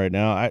time right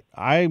now.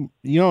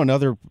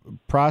 Another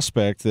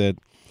prospect that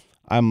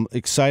I'm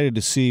excited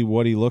to see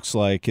what he looks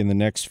like in the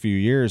next few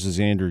years is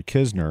Andrew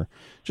Knizner.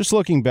 Just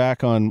looking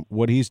back on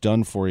what he's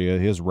done for you,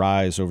 his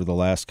rise over the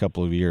last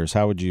couple of years,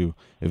 how would you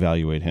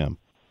evaluate him?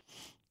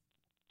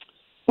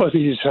 Well, I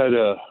think he's had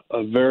a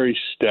very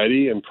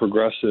steady and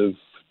progressive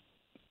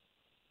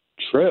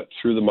trip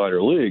through the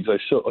minor leagues. I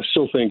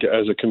still think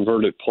as a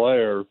converted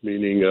player,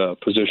 meaning a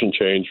position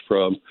change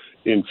from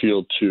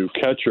infield to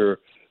catcher,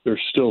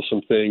 there's still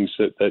some things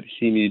that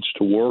he needs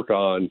to work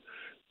on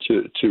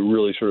to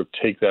really sort of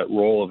take that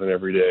role of an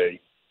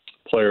everyday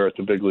player at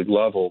the big league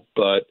level.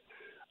 But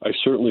I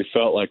certainly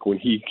felt like when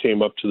he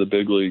came up to the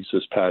big leagues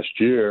this past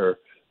year,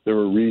 there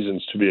were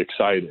reasons to be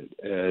excited.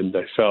 And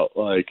I felt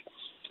like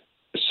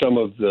some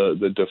of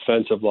the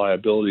defensive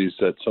liabilities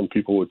that some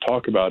people would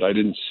talk about, I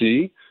didn't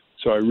see.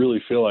 So I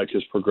really feel like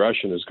his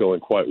progression is going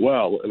quite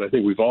well. And I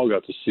think we've all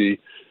got to see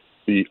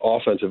the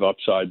offensive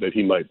upside that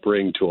he might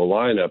bring to a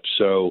lineup.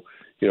 So,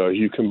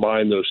 you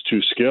combine those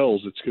two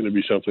skills, it's going to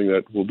be something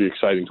that will be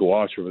exciting to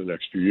watch over the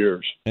next few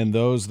years. And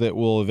those that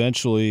will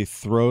eventually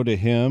throw to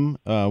him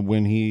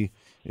when he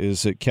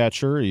is at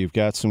catcher, you've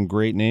got some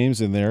great names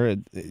in there.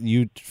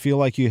 You feel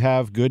like you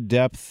have good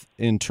depth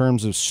in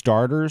terms of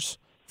starters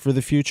for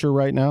the future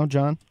right now,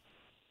 John?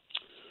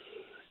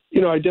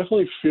 I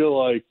definitely feel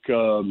like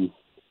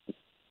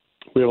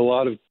we have a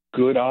lot of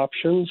good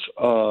options.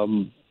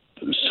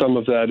 Some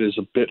of that is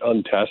a bit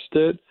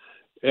untested.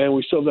 And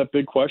we still have that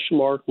big question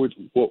mark with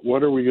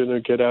what are we going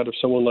to get out of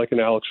someone like an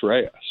Alex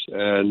Reyes?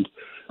 And,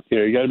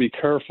 you got to be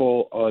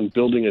careful on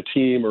building a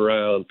team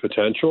around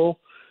potential,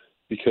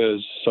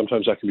 because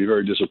sometimes that can be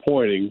very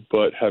disappointing.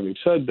 But having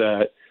said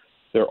that,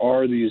 there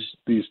are these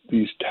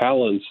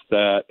talents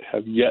that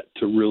have yet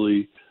to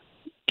really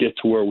get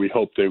to where we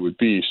hope they would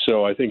be.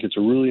 So I think it's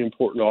a really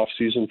important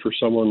offseason for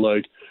someone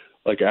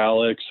like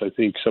Alex. I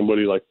think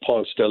somebody like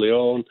Ponce de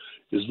Leon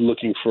is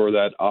looking for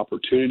that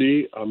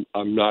opportunity.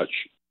 I'm not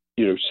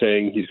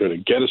saying he's going to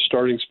get a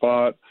starting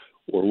spot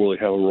or will he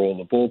have a role in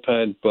the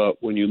bullpen.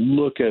 But when you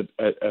look at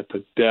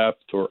the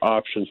depth or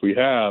options we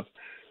have,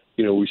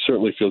 we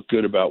certainly feel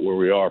good about where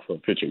we are from a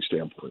pitching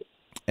standpoint.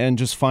 And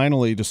just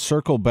finally, to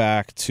circle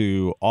back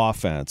to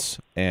offense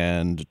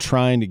and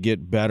trying to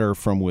get better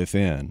from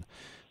within,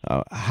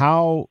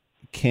 how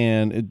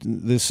can –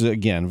 this is,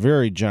 again,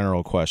 very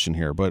general question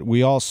here, but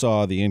we all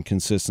saw the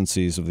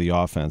inconsistencies of the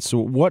offense. So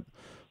what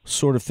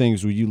sort of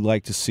things would you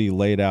like to see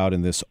laid out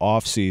in this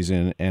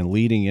offseason and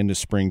leading into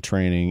spring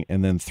training,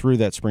 and then through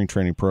that spring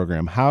training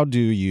program? How do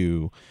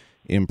you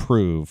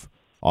improve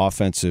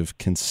offensive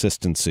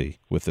consistency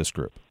with this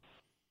group?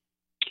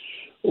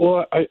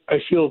 Well, I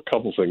feel a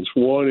couple things.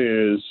 One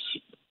is,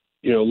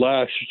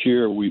 last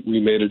year we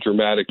made a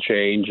dramatic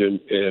change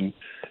in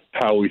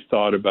how we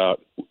thought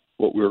about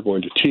what we were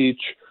going to teach,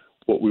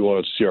 what we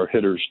wanted to see our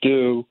hitters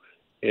do.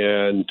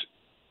 And,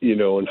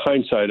 in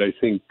hindsight, I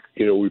think,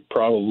 we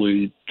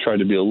probably tried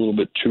to be a little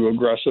bit too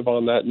aggressive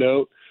on that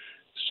note.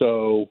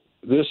 So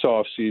this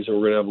offseason, we're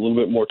going to have a little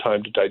bit more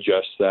time to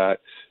digest that.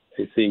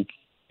 I think,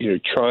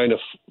 trying to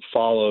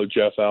follow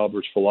Jeff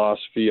Albert's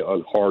philosophy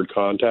on hard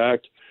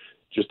contact,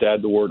 just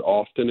add the word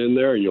often in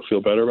there and you'll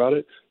feel better about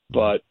it.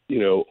 But,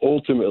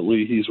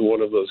 ultimately he's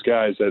one of those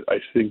guys that I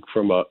think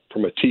from a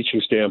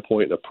teaching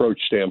standpoint and approach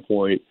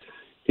standpoint,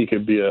 he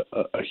could be a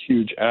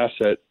huge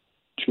asset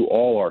to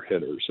all our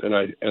hitters. And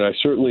I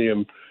certainly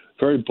am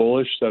very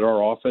bullish that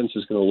our offense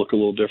is going to look a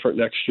little different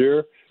next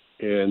year.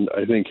 And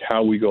I think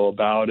how we go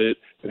about it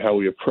and how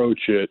we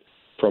approach it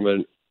from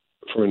an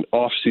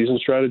off-season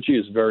strategy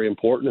is very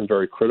important and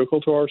very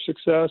critical to our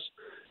success.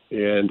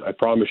 And I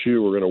promise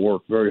you we're going to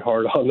work very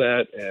hard on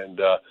that,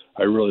 and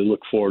I really look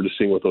forward to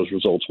seeing what those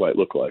results might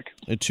look like.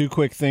 Two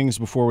quick things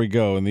before we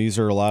go, and these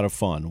are a lot of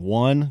fun.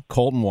 One,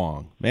 Colton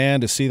Wong. Man,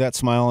 to see that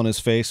smile on his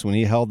face when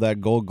he held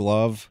that Gold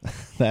Glove,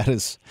 that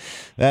is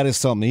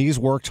something. He's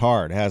worked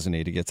hard, hasn't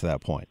he, to get to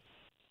that point?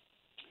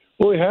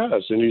 Well, he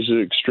has, and he's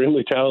an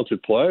extremely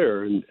talented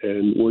player, and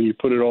when you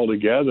put it all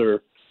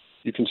together,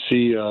 you can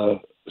see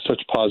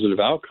such a positive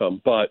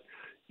outcome. But,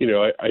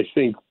 I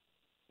think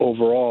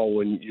overall,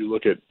 when you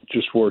look at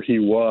just where he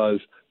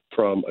was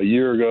from a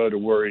year ago to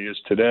where he is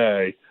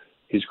today,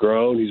 he's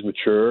grown, he's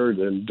matured,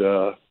 and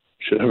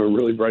should have a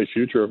really bright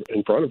future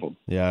in front of him.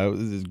 Yeah,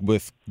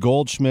 with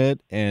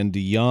Goldschmidt and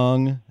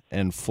DeYoung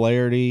and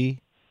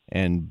Flaherty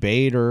and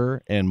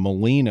Bader and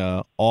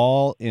Molina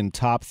all in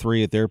top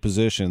three at their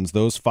positions,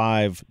 those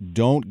five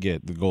don't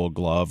get the Gold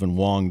Glove, and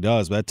Wong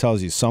does. But that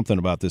tells you something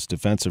about this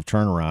defensive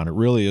turnaround. It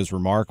really is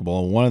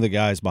remarkable, and one of the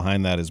guys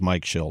behind that is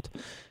Mike Schilt.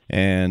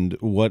 And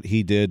what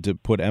he did to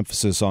put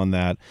emphasis on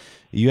that,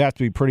 you have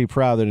to be pretty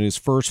proud that in his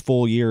first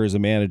full year as a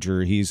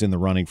manager, he's in the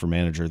running for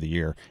Manager of the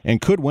Year and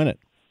could win it.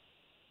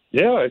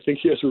 Yeah, I think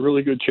he has a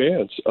really good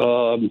chance.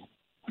 I'm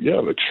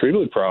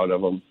extremely proud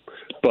of him,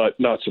 but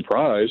not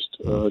surprised.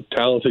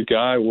 Talented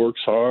guy,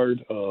 works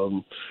hard,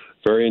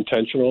 very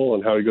intentional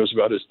on how he goes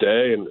about his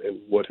day and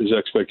what his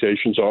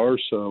expectations are.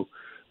 So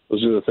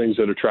those are the things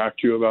that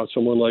attract you about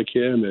someone like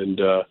him, and,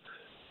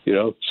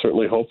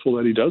 certainly hopeful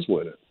that he does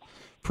win it.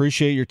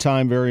 Appreciate your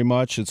time very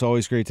much. It's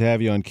always great to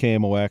have you on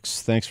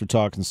KMOX. Thanks for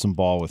talking some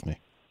ball with me.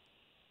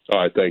 All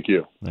right, thank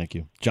you. Thank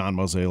you. John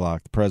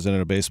Mozeliak, the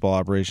president of baseball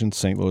operations,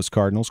 St. Louis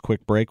Cardinals.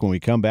 Quick break. When we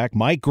come back,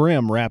 Mike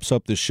Grimm wraps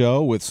up the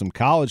show with some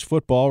college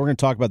football. We're going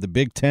to talk about the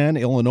Big Ten,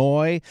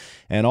 Illinois,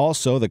 and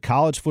also the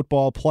college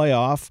football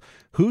playoff.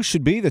 Who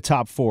should be the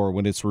top four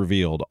when it's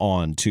revealed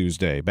on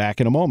Tuesday?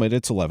 Back in a moment.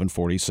 It's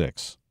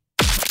 11:46.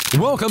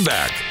 Welcome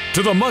back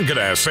to the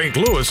Mungenast St.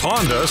 Louis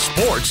Honda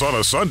Sports on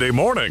a Sunday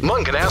morning.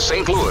 Mungenast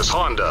St. Louis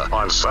Honda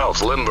on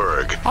South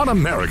Limburg. On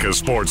America's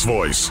Sports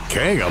Voice,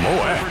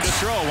 KMOX. To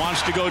throw,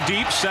 wants to go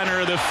deep, center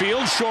of the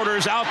field.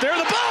 Shorter's out there.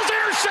 The ball's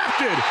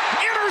intercepted.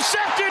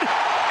 Intercepted.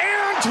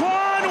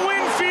 Antoine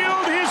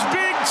Winfield, his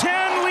Big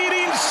Ten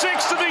leading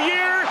sixth of the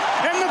year,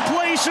 and the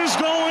place is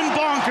going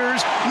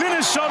bonkers.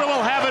 Minnesota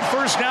will have it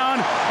first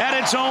down at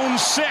its own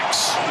 6.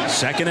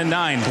 2nd and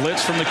 9.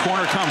 Blitz from the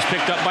corner comes,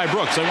 picked up by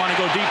Brooks. They want to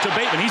go deep to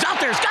Bateman. He's out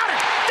there. He's got it.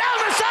 Down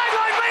the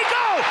sideline. May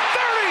go.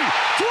 30,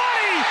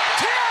 20,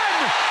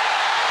 10.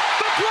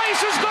 The place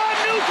has gone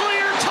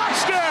nuclear.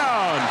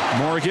 Touchdown.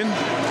 Morgan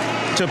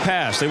to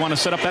pass. They want to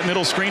set up that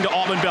middle screen to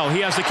Altman Bell.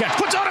 He has the catch.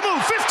 Puts on a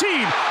move. 15.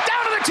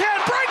 Down to the 10.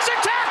 Breaks a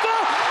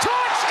tackle.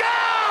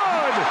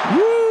 Touchdown.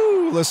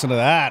 Woo! listen to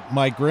that.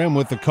 Mike Grimm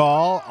with the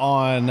call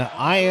on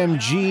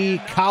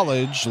IMG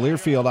College,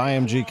 Learfield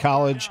IMG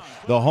College,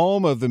 the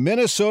home of the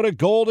Minnesota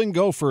Golden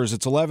Gophers.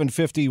 It's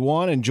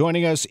 11:51, and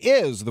joining us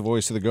is the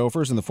voice of the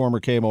Gophers and the former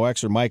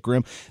KMOXer, Mike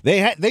Grimm.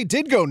 They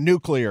did go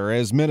nuclear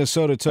as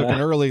Minnesota took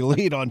an early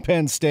lead on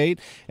Penn State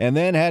and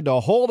then had to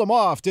hold them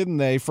off, didn't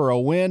they, for a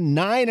win?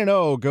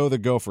 9-0, go the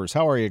Gophers.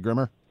 How are you,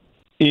 Grimmer?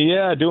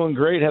 Yeah, doing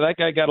great. That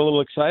guy got a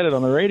little excited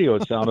on the radio,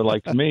 it sounded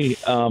like to me.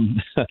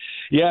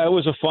 Yeah, it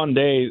was a fun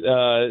day.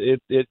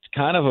 It's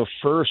kind of a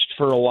first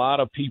for a lot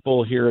of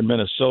people here in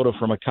Minnesota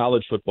from a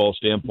college football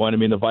standpoint. I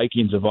mean, the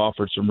Vikings have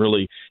offered some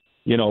really,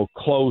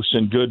 close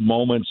and good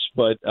moments,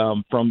 but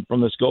from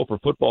this Gopher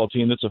football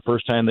team, it's the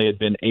first time they had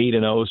been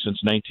 8-0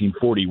 since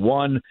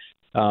 1941.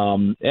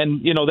 And,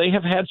 they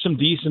have had some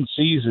decent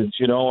seasons.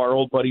 Our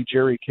old buddy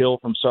Jerry Kill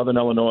from Southern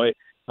Illinois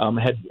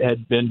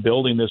had been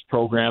building this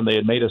program. They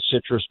had made a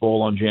Citrus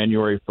Bowl on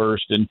January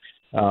 1st and,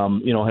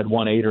 had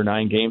won 8 or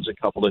 9 games a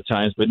couple of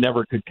times, but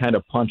never could kind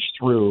of punch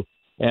through.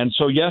 And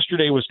so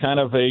yesterday was kind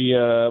of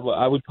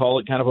I would call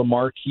it kind of a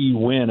marquee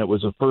win. It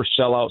was the first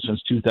sellout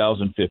since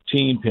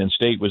 2015. Penn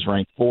State was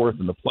ranked 4th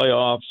in the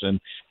playoffs. And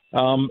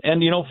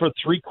for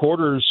 3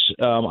 quarters,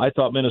 I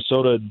thought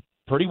Minnesota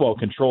pretty well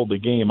controlled the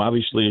game.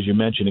 Obviously, as you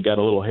mentioned, it got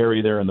a little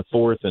hairy there in the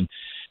 4th, and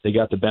they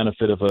got the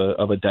benefit of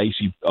a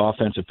dicey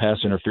offensive pass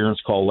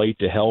interference call late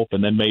to help,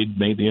 and then made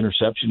the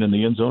interception in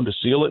the end zone to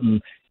seal it.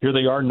 And here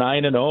they are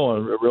 9-0,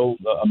 a real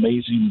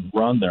amazing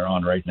run they're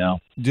on right now.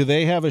 Do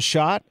they have a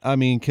shot? I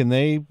mean, can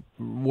they?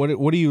 What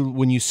do you,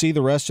 when you see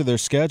the rest of their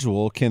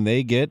schedule, can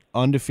they get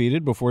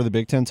undefeated before the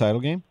Big Ten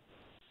title game?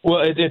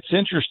 Well, it's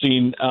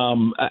interesting.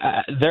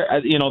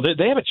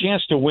 They have a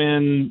chance to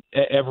win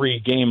every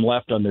game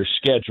left on their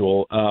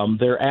schedule.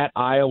 They're at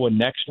Iowa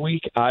next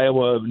week.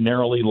 Iowa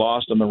narrowly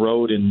lost on the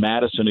road in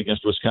Madison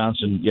against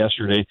Wisconsin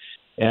yesterday,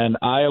 and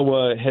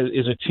Iowa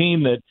is a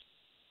team that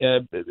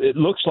it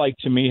looks like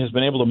to me has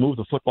been able to move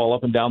the football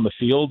up and down the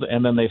field,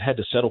 and then they've had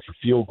to settle for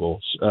field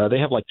goals. They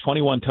have like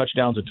 21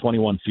 touchdowns and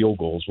 21 field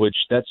goals, which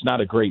that's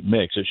not a great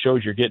mix. It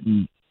shows you're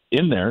getting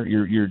in there,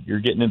 you're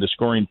getting into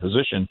scoring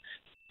position,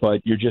 but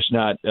you're just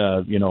not,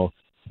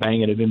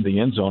 banging it into the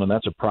end zone, and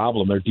that's a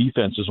problem. Their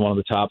defense is one of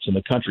the tops in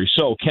the country.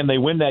 So can they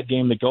win that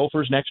game, the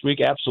Gophers, next week?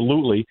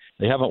 Absolutely.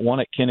 They haven't won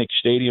at Kinnick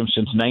Stadium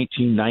since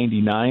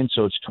 1999,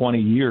 so it's 20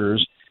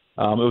 years.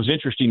 It was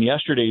interesting.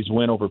 Yesterday's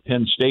win over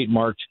Penn State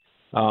marked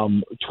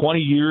 20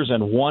 years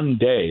and 1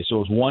 day. So it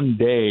was 1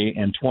 day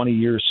and 20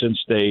 years since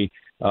a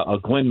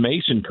Glenn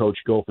Mason coach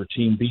Gopher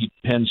team beat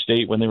Penn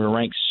State when they were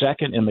ranked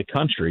 2nd in the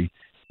country.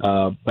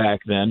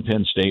 Back then,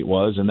 Penn State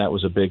was, and that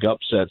was a big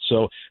upset.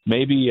 So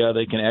maybe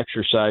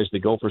the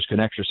Gophers can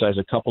exercise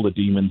a couple of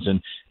demons,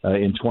 and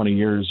in 20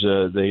 years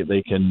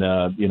they can,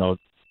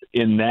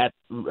 in that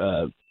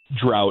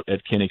drought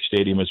at Kinnick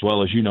Stadium as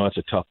well. As you know, it's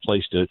a tough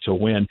place to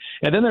win.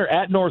 And then they're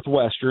at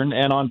Northwestern,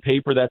 and on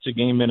paper that's a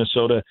game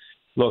Minnesota.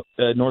 Look,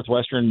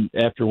 Northwestern,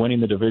 after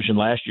winning the division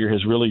last year,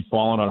 has really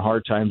fallen on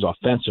hard times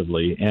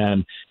offensively,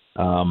 and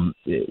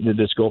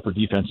this Gopher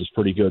defense is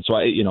pretty good. So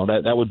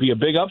that would be a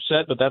big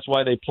upset, but that's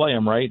why they play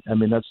them, right? I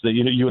mean, that's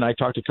you and I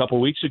talked a couple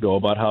of weeks ago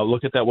about how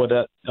what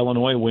that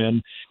Illinois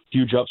win,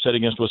 huge upset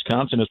against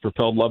Wisconsin, has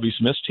propelled Lovie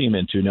Smith's team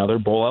into. Now they're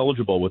bowl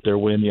eligible with their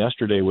win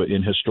yesterday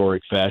in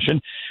historic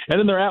fashion, and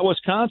then they're at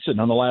Wisconsin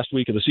on the last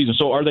week of the season.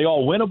 So are they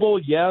all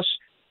winnable? Yes.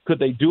 Could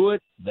they do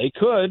it? They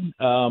could,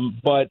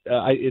 but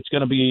it's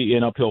going to be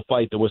an uphill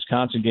fight. The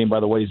Wisconsin game, by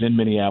the way, is in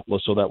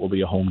Minneapolis, so that will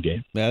be a home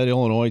game. Yeah, the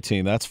Illinois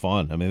team, that's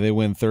fun. I mean, they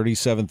win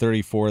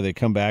 37-34. They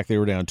come back. They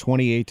were down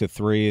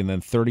 28-3 and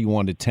then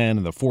 31-10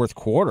 in the fourth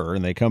quarter,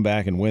 and they come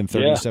back and win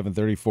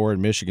 37-34 at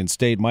Michigan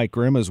State. Mike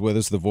Grimm is with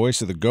us, the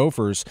voice of the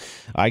Gophers.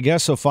 I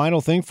guess a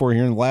final thing for you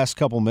here in the last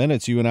couple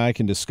minutes you and I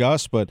can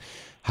discuss, but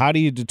how do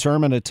you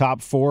determine a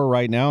top 4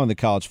 right now in the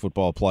college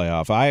football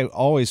playoff? I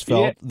always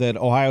felt that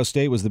Ohio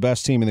State was the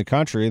best team in the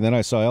country, and then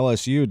I saw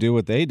LSU do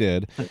what they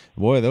did.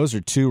 Boy, those are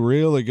 2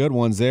 really good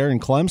ones there,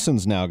 and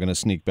Clemson's now going to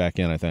sneak back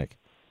in, I think.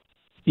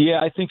 Yeah,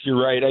 I think you're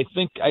right.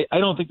 I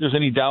don't think there's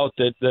any doubt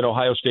that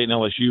Ohio State and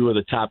LSU are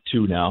the top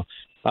 2 now.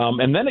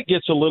 And then it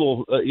gets a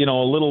little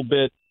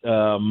bit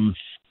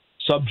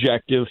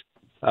subjective.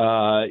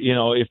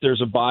 If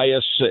there's a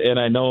bias, and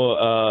I know,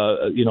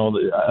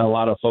 a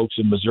lot of folks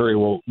in Missouri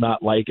will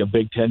not like a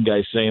Big Ten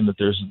guy saying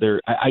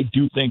that I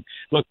do think,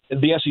 look,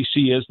 the SEC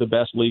is the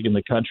best league in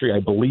the country. I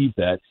believe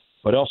that,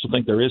 but I also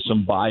think there is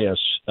some bias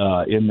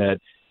in that.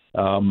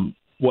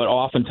 What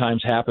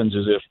oftentimes happens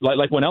is if,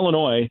 like when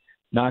Illinois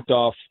knocked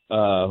off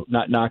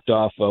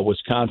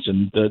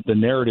Wisconsin, the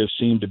narrative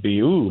seemed to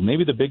be,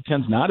 maybe the Big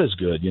Ten's not as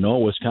good.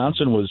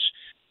 Wisconsin was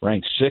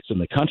ranked 6th in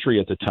the country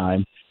at the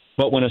time.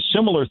 But when a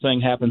similar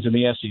thing happens in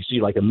the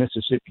SEC, like a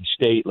Mississippi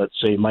State, let's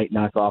say, might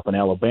knock off an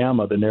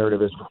Alabama, the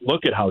narrative is,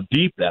 look at how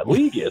deep that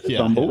league is. It's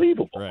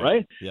unbelievable,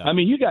 right? Yeah. I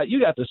mean, you got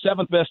the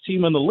 7th best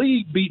team in the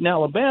league beating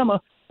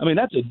Alabama. I mean,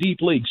 that's a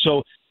deep league.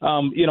 So,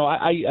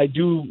 I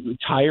do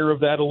tire of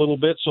that a little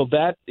bit. So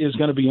that is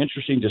going to be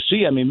interesting to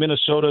see. I mean,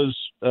 Minnesota's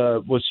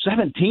was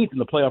 17th in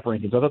the playoff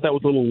rankings. I thought that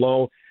was a little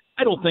low.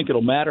 I don't think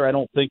it'll matter. I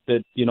don't think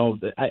that,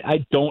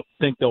 I don't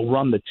think they'll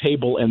run the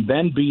table and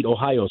then beat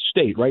Ohio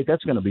State, right?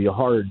 That's going to be a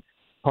hard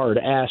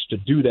ask to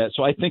do that.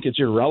 So I think it's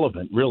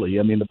irrelevant, really.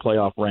 I mean, the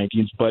playoff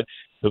rankings, but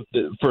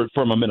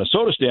from a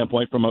Minnesota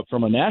standpoint,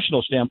 from a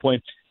national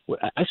standpoint,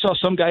 I saw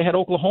some guy had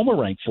Oklahoma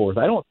ranked fourth.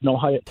 I don't know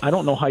how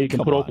you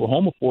can put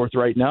Oklahoma fourth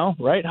right now,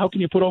 right? How can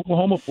you put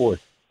Oklahoma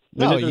fourth?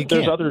 No, you can't.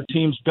 There's other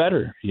teams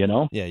better,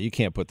 Yeah, you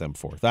can't put them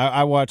fourth.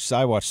 I watched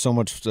so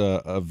much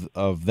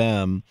of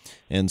them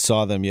and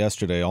saw them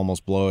yesterday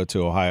almost blow it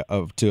to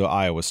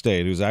Iowa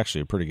State, who's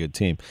actually a pretty good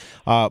team.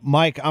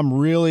 Mike, I'm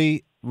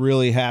really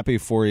happy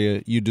for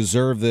you. You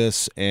deserve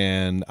this,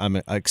 and I'm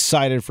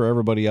excited for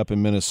everybody up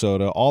in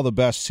Minnesota. All the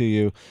best to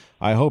you.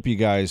 I hope you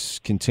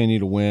guys continue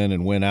to win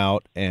and win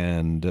out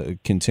and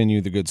continue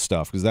the good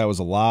stuff, because that was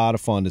a lot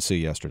of fun to see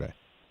yesterday.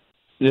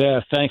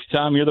 Yeah, thanks,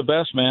 Tom. You're the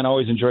best, man. I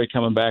always enjoy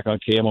coming back on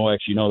KMOX.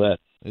 You know that.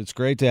 It's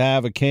great to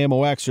have a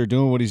KMOXer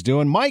doing what he's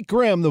doing. Mike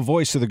Grimm, the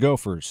voice of the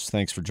Gophers.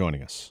 Thanks for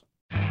joining us.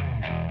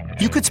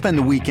 You could spend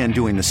the weekend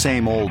doing the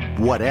same old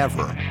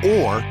whatever,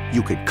 or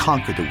you could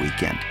conquer the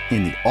weekend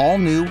in the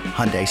all-new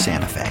Hyundai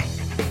Santa Fe.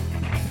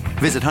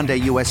 Visit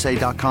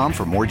HyundaiUSA.com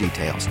for more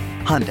details.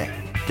 Hyundai,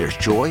 there's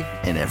joy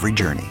in every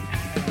journey.